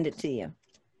 I'll send it to you.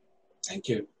 Thank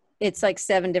you. It's like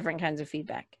 7 different kinds of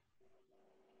feedback.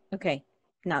 Okay.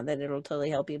 Not that it'll totally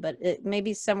help you, but it may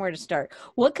be somewhere to start.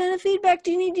 What kind of feedback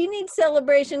do you need? Do you need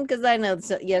celebration? Because I know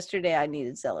yesterday I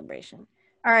needed celebration.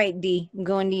 All right, Dee, I'm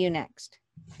going to you next.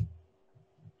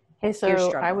 Okay,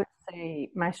 so I would say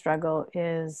my struggle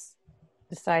is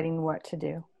deciding what to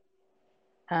do.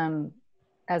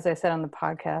 As I said on the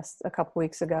podcast a couple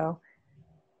weeks ago,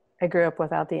 I grew up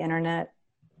without the internet,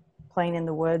 playing in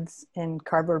the woods in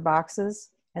cardboard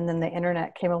boxes. And then the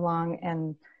internet came along,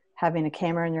 and having a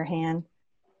camera in your hand,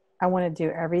 I want to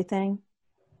do everything.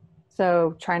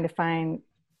 So trying to find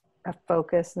a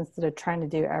focus instead of trying to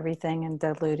do everything and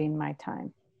diluting my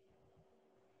time.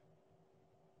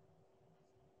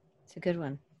 It's a good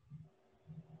one.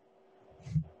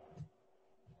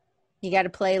 You got to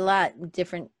play a lot of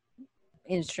different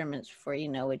instruments before you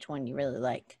know which one you really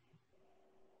like.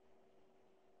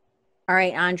 All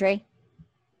right, Andre.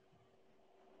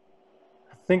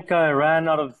 I think I ran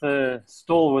out of the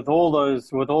stall with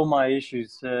all my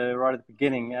issues right at the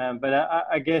beginning. But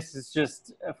I guess it's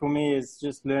just, for me, it's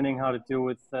just learning how to deal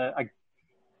with,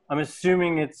 I'm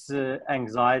assuming it's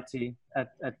anxiety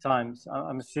at times.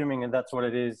 I'm assuming that's what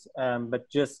it is. But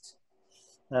just,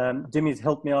 Demi's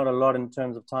helped me out a lot in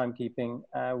terms of timekeeping,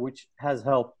 which has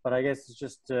helped. But I guess it's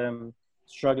just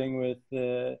struggling with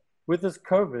this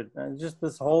COVID and just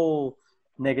this whole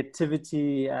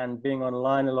negativity and being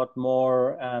online a lot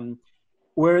more.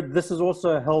 Where this has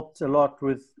also helped a lot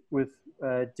with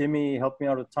Demi helped me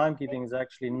out with timekeeping is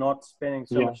actually not spending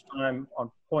so much time on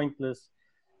pointless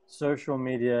social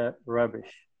media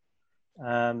rubbish.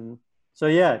 So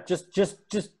yeah, just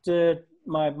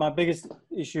my biggest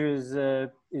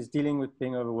issue is dealing with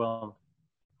being overwhelmed.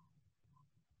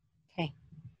 Okay.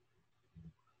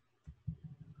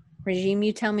 Regime,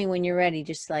 you tell me when you're ready,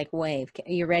 just like wave.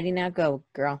 You're ready now? Go,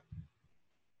 girl.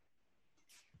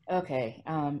 Okay,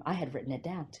 I had written it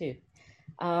down too.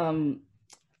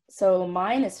 So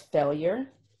mine is failure.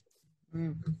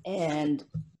 And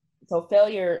so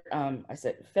failure, I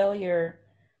said failure,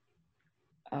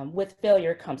 with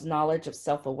failure comes knowledge of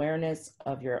self-awareness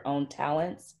of your own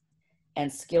talents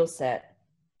and skill set.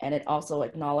 And it also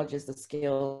acknowledges the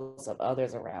skills of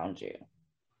others around you.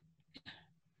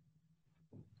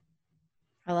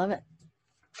 I love it.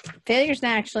 Failure's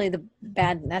not actually the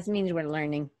bad. That means we're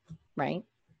learning, right?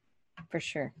 For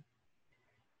sure.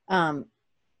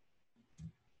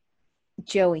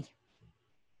 Joey.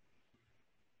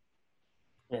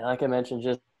 Yeah, like I mentioned,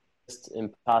 just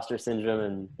imposter syndrome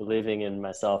and believing in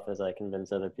myself as I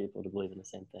convince other people to believe in the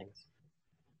same things.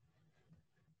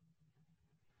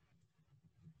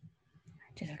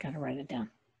 I just gotta write it down.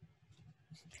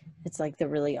 It's like the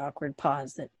really awkward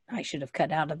pause that I should have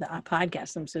cut out of the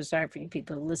podcast. I'm so sorry for you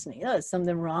people listening. Oh, is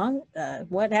something wrong?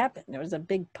 What happened? There was a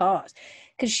big pause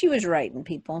because she was writing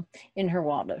people in her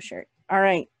Waldo shirt. All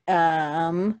right.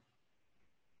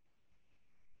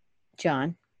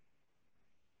 John.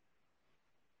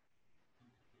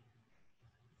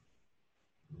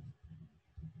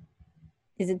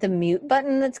 Is it the mute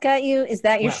button that's got you? Is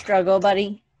that your struggle,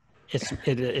 buddy?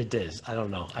 It is. I don't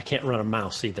know. I can't run a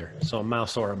mouse either. So a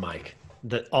mouse or a mic.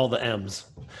 All the M's.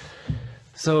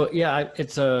 So yeah,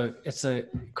 it's a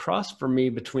cross for me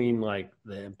between like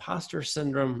the imposter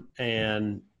syndrome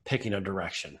and picking a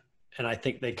direction. And I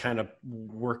think they kind of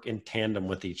work in tandem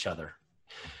with each other.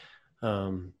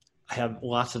 I have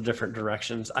lots of different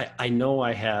directions. I know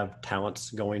I have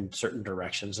talents going certain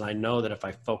directions. And I know that if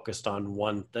I focused on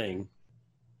one thing,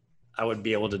 I would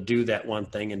be able to do that one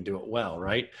thing and do it well,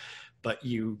 right? But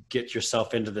you get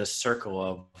yourself into this circle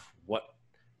of what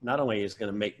not only is going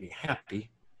to make me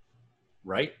happy,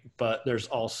 right? But there's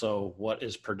also what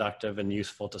is productive and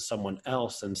useful to someone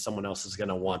else, and someone else is going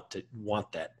to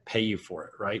want that, pay you for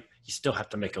it, right? You still have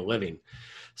to make a living.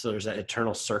 So there's that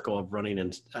eternal circle of running,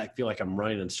 and I feel like I'm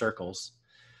running in circles.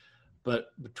 But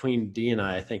between Dee and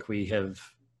I think we have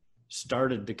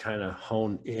started to kind of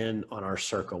hone in on our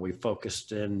circle. We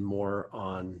focused in more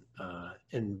on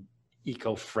an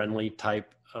eco-friendly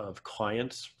type of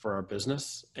clients for our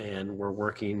business. And we're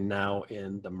working now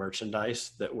in the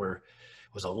merchandise that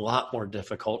was a lot more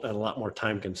difficult and a lot more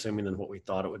time consuming than what we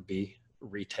thought it would be,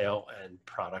 retail and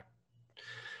product.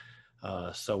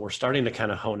 So we're starting to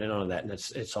kind of hone in on that, and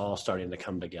it's all starting to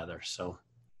come together. So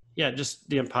yeah, just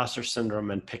the imposter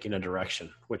syndrome and picking a direction,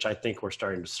 which I think we're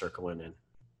starting to circle in.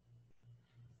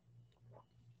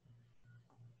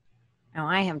 Now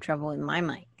I have trouble with my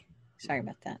mic. Sorry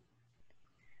about that.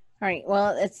 All right.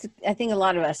 Well, I think a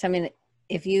lot of us, I mean,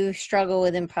 if you struggle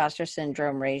with imposter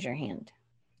syndrome, raise your hand.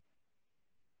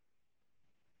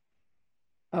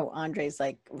 Oh, Andre's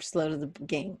like, we're slow to the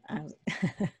game.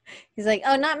 He's like,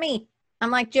 oh, not me.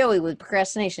 I'm like Joey with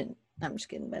procrastination. I'm just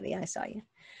kidding, buddy. I saw you.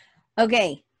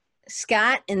 Okay.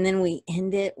 Scott, and then we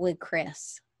end it with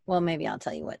Chris. Well, maybe I'll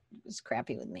tell you what was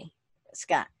crappy with me.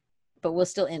 Scott. But we'll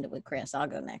still end it with Chris. I'll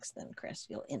go next then, Chris.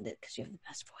 You'll end it because you have the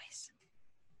best voice.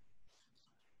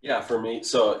 Yeah, for me,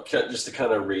 so just to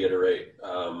kind of reiterate,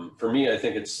 for me, I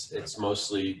think it's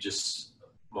mostly just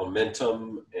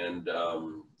momentum and,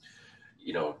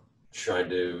 trying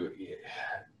to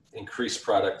increase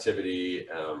productivity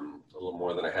a little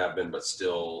more than I have been, but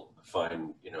still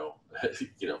find,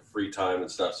 free time and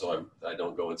stuff so I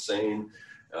don't go insane.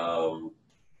 And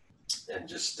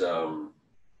just, trying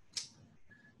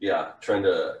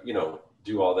to,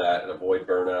 do all that and avoid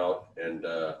burnout and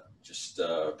just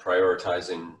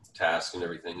prioritizing tasks and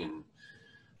everything and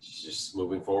just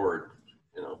moving forward,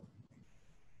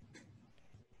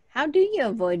 How do you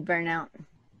avoid burnout?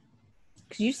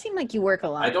 Because you seem like you work a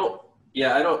lot. I don't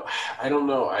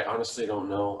know. I honestly don't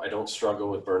know. I don't struggle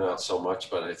with burnout so much,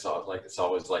 but it's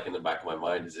always like in the back of my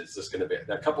mind, is just going to be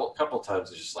a couple of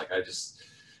times. It's just like, I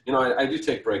do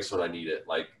take breaks when I need it.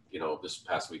 Like, this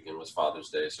past weekend was Father's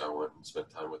Day, so I went and spent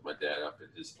time with my dad up at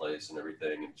his place and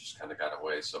everything, and just kind of got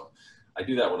away. So I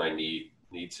do that when I need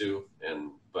to,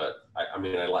 but I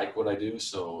like what I do,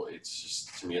 so it's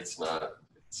just, to me, it's not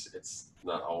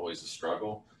always a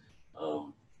struggle.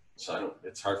 So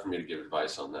it's hard for me to give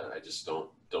advice on that. I just don't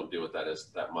deal with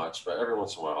that much, but every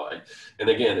once in a while, and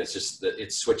again, it's just that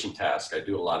it's switching tasks. I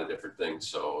do a lot of different things.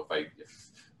 So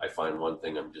if I find one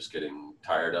thing I'm just getting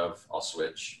tired of, I'll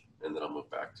switch. And then I'll move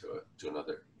back to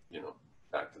another,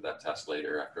 back to that task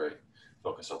later after I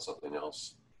focus on something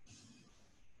else.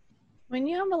 When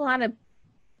you have a lot of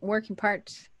working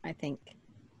parts, I think.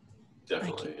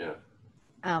 Definitely, yeah.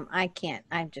 I can't.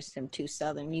 I just am too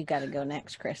Southern. You got to go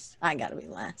next, Chris. I got to be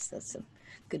last. That's a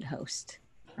good host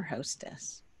or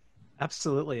hostess.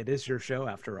 Absolutely. It is your show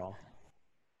after all.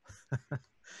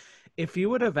 If you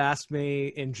would have asked me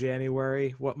in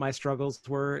January what my struggles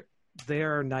were, they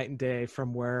are night and day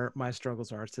from where my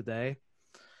struggles are today.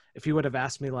 If you would have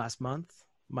asked me last month,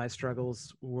 my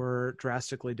struggles were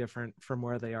drastically different from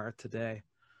where they are today.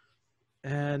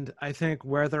 And I think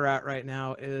where they're at right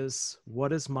now is,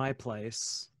 what is my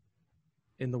place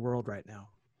in the world right now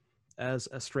as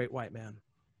a straight white man?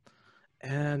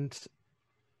 And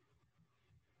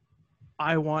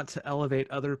I want to elevate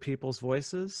other people's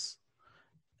voices,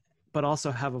 but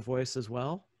also have a voice as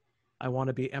well. I want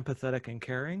to be empathetic and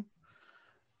caring,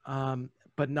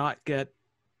 but not get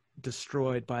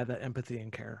destroyed by the empathy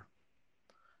and care.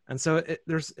 And so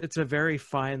it's a very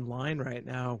fine line right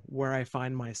now where I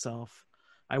find myself.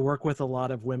 I work with a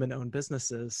lot of women-owned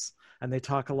businesses, and they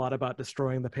talk a lot about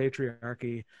destroying the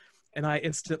patriarchy. And I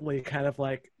instantly kind of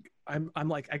like, I'm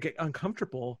like, I get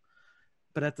uncomfortable,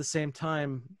 but at the same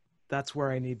time, that's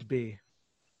where I need to be.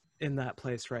 in that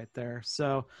place right there.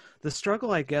 So the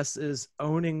struggle, I guess, is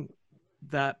owning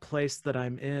that place that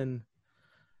I'm in,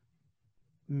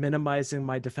 minimizing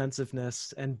my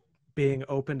defensiveness and being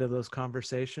open to those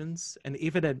conversations, and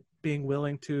even at being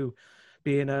willing to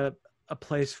be in a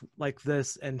place like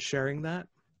this and sharing that,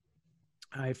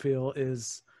 I feel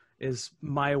is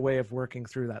my way of working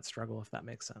through that struggle, if that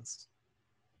makes sense.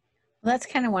 Well, that's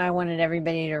kind of why I wanted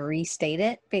everybody to restate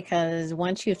it, because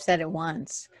once you've said it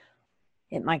once,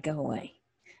 it might go away.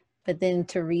 But then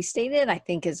to restate it, I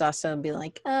think is also be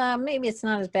like, maybe it's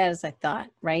not as bad as I thought,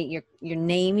 right? You're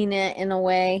naming it in a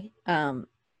way.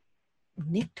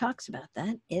 Nick talks about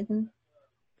that in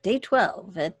day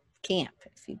 12 at camp,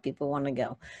 if people want to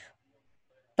go.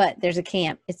 But there's a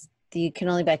camp. You can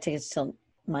only buy tickets till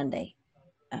Monday.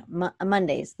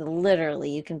 Mondays, literally,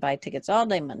 you can buy tickets all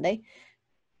day Monday,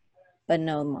 but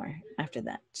no more after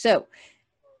that. So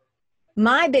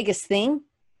my biggest thing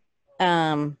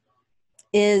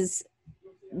is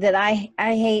that I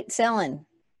hate selling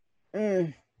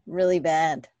really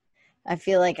bad. I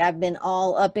feel like I've been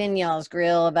all up in y'all's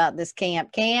grill about this camp.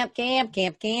 Oh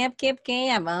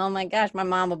my gosh, my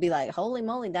mom will be like, holy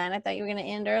moly, Diane, I thought you were going to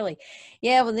end early.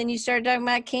 Yeah, well, then you started talking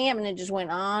about camp and it just went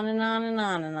on and on and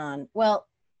on and on. Well,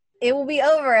 it will be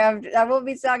over. I will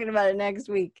be talking about it next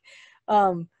week.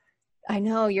 I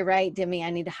know you're right, Demi. I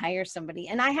need to hire somebody.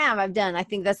 And I've done. I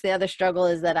think that's the other struggle,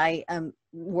 is that I am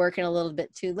working a little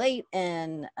bit too late.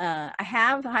 And I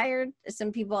have hired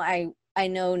some people. I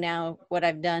know now what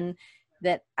I've done,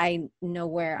 that I know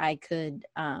where I could,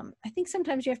 I think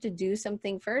sometimes you have to do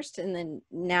something first, and then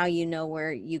now you know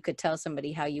where you could tell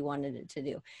somebody how you wanted it to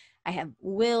do. I have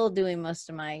Will doing most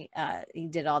of my, he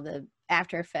did all the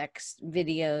After Effects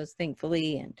videos,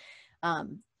 thankfully.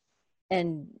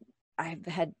 And I've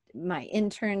had, my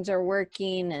interns are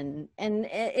working, and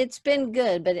it's been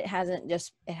good, but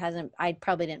I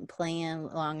probably didn't plan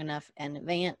long enough in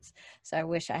advance. So I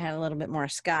wish I had a little bit more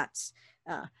Scott's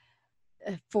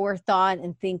forethought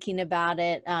and thinking about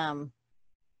it.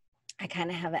 I kind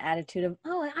of have an attitude of,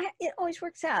 it always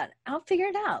works out. I'll figure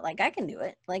it out. Like I can do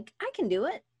it.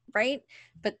 Right?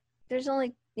 But there's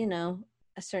only,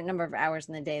 a certain number of hours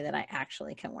in the day that I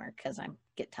actually can work, because I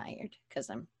get tired because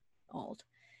I'm old.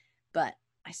 But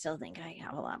I still think I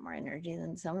have a lot more energy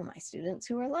than some of my students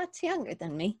who are lots younger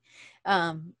than me.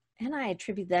 And I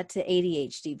attribute that to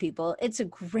ADHD, people. It's a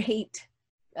great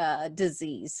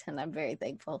disease, and I'm very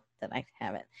thankful that I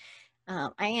have it.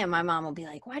 My mom will be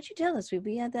like, why'd you tell us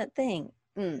we had that thing?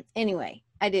 Anyway,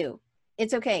 I do.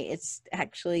 It's okay. It's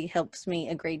actually helps me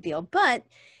a great deal, but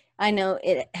I know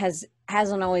it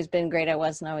hasn't always been great. I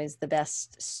wasn't always the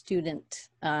best student.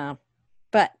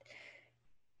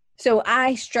 So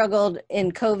I struggled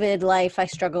in COVID life. I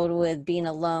struggled with being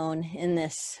alone in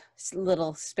this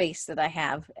little space that I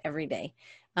have every day.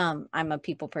 I'm a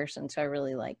people person, so I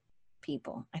really like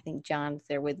people. I think John's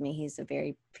there with me. He's a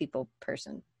very people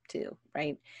person too,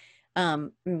 right?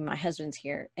 My husband's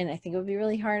here, and I think it would be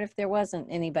really hard if there wasn't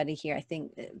anybody here. I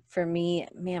think for me,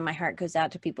 man, my heart goes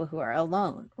out to people who are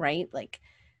alone, right? Like,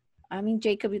 I mean,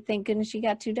 Jacob, thank goodness you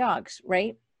got 2 dogs,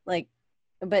 right? Like,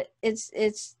 but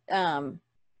it's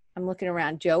I'm looking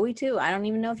around. Joey too. I don't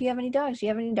even know if you have any dogs. Do you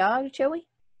have any dogs, Joey?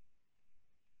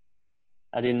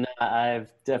 I do not. I've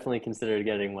definitely considered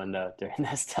getting one though during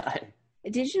this time.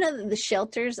 Did you know that the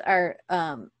shelters are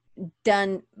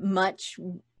done much?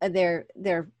 They're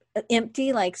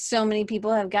empty. Like, so many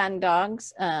people have gotten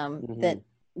dogs that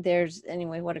there's,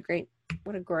 anyway, what a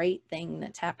great thing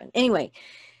that's happened. Anyway,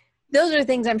 those are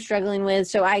things I'm struggling with.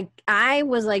 So I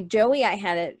was like Joey. I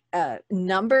had a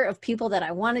number of people that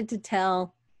I wanted to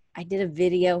tell. I did a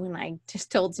video and I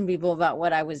just told some people about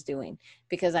what I was doing,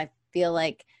 because I feel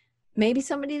like maybe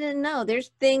somebody didn't know.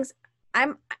 There's things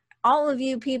all of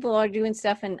you people are doing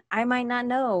stuff, and I might not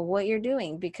know what you're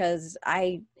doing because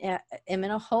I am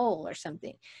in a hole or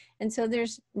something. And so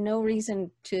there's no reason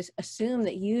to assume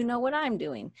that you know what I'm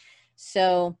doing.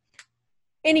 So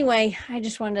anyway, I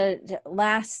just wanted to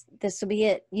this will be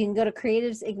it. You can go to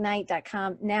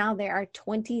creativesignite.com. Now there are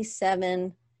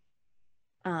 27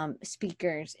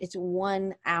 speakers. It's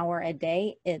 1 hour a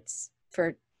day. It's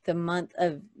for the month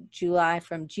of July,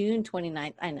 from June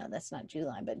 29th. I know that's not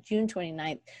July, but June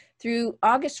 29th through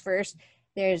August 1st.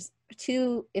 There's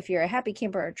 2, if you're a happy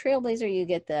camper or trailblazer, you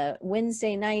get the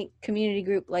Wednesday night community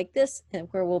group like this,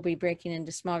 where we'll be breaking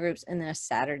into small groups, and then a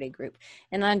Saturday group.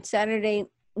 And on Saturday,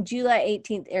 July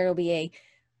 18th, there will be a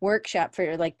workshop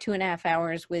for like 2.5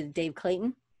 hours with Dave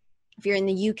Clayton. If you're in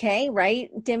the UK, right,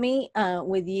 Demi,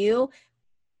 with you,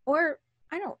 or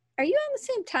are you on the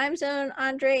same time zone,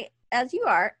 Andre, as you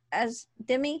are, as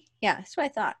Demi? Yeah, that's what I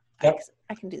thought. Yep.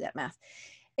 I can do that math.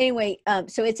 Anyway,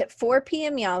 so it's at 4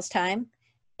 p.m. y'all's time,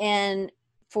 and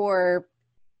for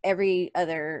every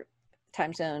other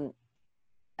time zone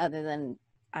other than,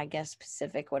 I guess,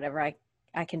 Pacific, whatever,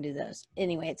 I can do those.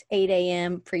 Anyway, it's 8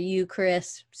 a.m. for you,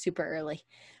 Chris, super early,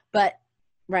 but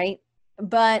right.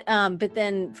 But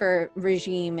then for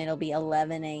Regime, it'll be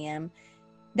 11 a.m.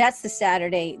 That's the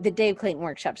Saturday. The Dave Clayton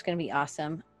workshop is going to be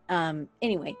awesome.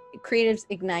 Anyway,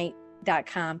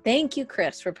 creativesignite.com. Thank you,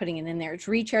 Chris, for putting it in there. It's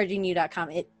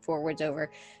rechargingyou.com. It forwards over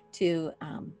to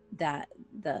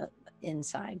the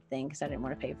inside thing, because I didn't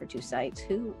want to pay for 2 sites.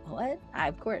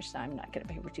 Of course, I'm not going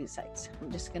to pay for 2 sites.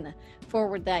 I'm just going to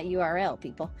forward that URL,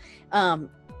 people.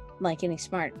 Like any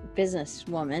smart business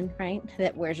woman, right,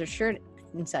 that wears her shirt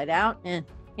inside out. And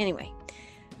anyway,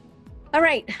 all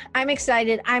right, I'm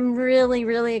excited. I'm really,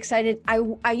 really excited.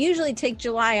 I usually take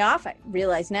July off. I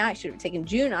realize now I should have taken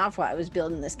June off while I was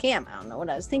building this camp. I don't know what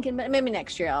I was thinking, but maybe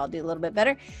next year I'll do a little bit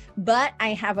better. But I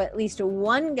have at least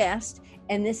one guest,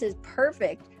 and this is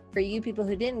perfect for you people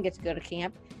who didn't get to go to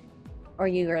camp, or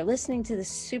you are listening to this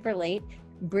super late.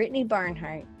 Brittany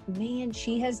Barnhart, man,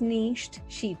 she has niched.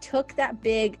 She took that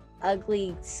big,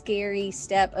 ugly, scary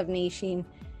step of niching,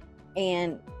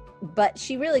 but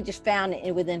she really just found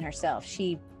it within herself.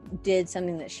 She did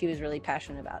something that she was really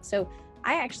passionate about. So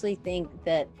I actually think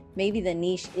that maybe the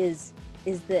niche is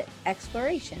the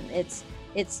exploration.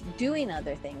 It's doing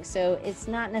other things. So it's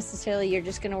not necessarily you're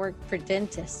just going to work for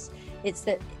dentists. It's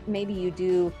that maybe you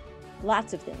do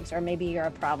lots of things, or maybe you're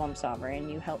a problem solver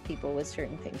and you help people with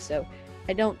certain things. So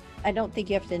I don't think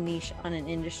you have to niche on an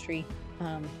industry.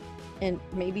 And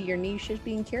maybe your niche is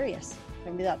being curious.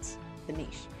 Maybe that's the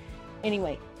niche.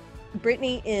 Anyway,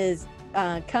 Brittany is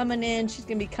coming in. She's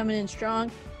going to be coming in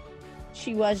strong.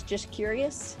 She was just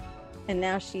curious, and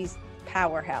now she's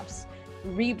powerhouse,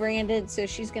 rebranded. So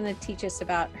she's going to teach us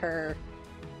about her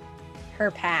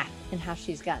path and how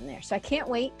she's gotten there. So I can't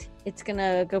wait. It's going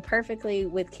to go perfectly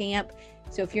with camp.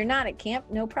 So if you're not at camp,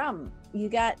 no problem. You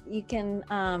can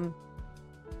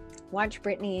watch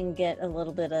Brittany and get a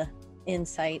little bit of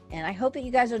insight. And I hope that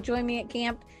you guys will join me at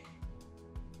camp.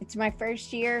 It's my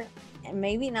first year, and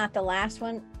maybe not the last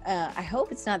one. I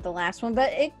hope it's not the last one,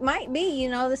 but it might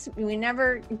be. We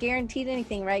never guaranteed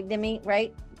anything, right, Demi?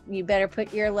 Right? You better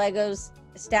put your Legos,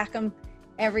 stack them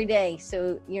every day,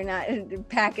 so you're not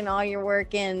packing all your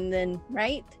work in. Then,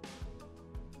 right?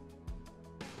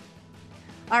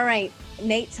 All right,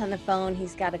 Nate's on the phone.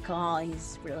 He's got a call.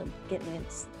 He's really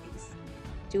he's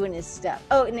doing his stuff.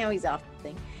 Oh, now he's off the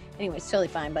thing. Anyway, it's totally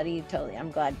fine, buddy.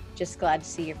 I'm just glad to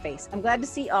see your face. I'm glad to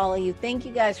see all of you. Thank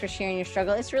you guys for sharing your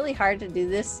struggle. It's really hard to do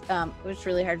this. It was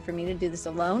really hard for me to do this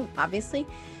alone, obviously.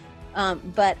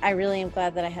 But I really am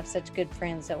glad that I have such good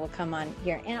friends that will come on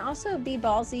here and also be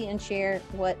ballsy and share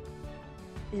what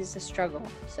is a struggle.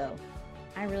 So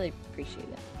I really appreciate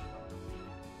it.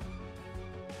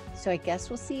 So I guess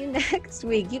we'll see you next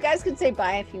week. You guys can say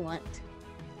bye if you want.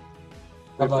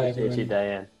 Bye-bye, Appreciate you,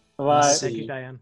 Diane. Bye. Thank you, Diane.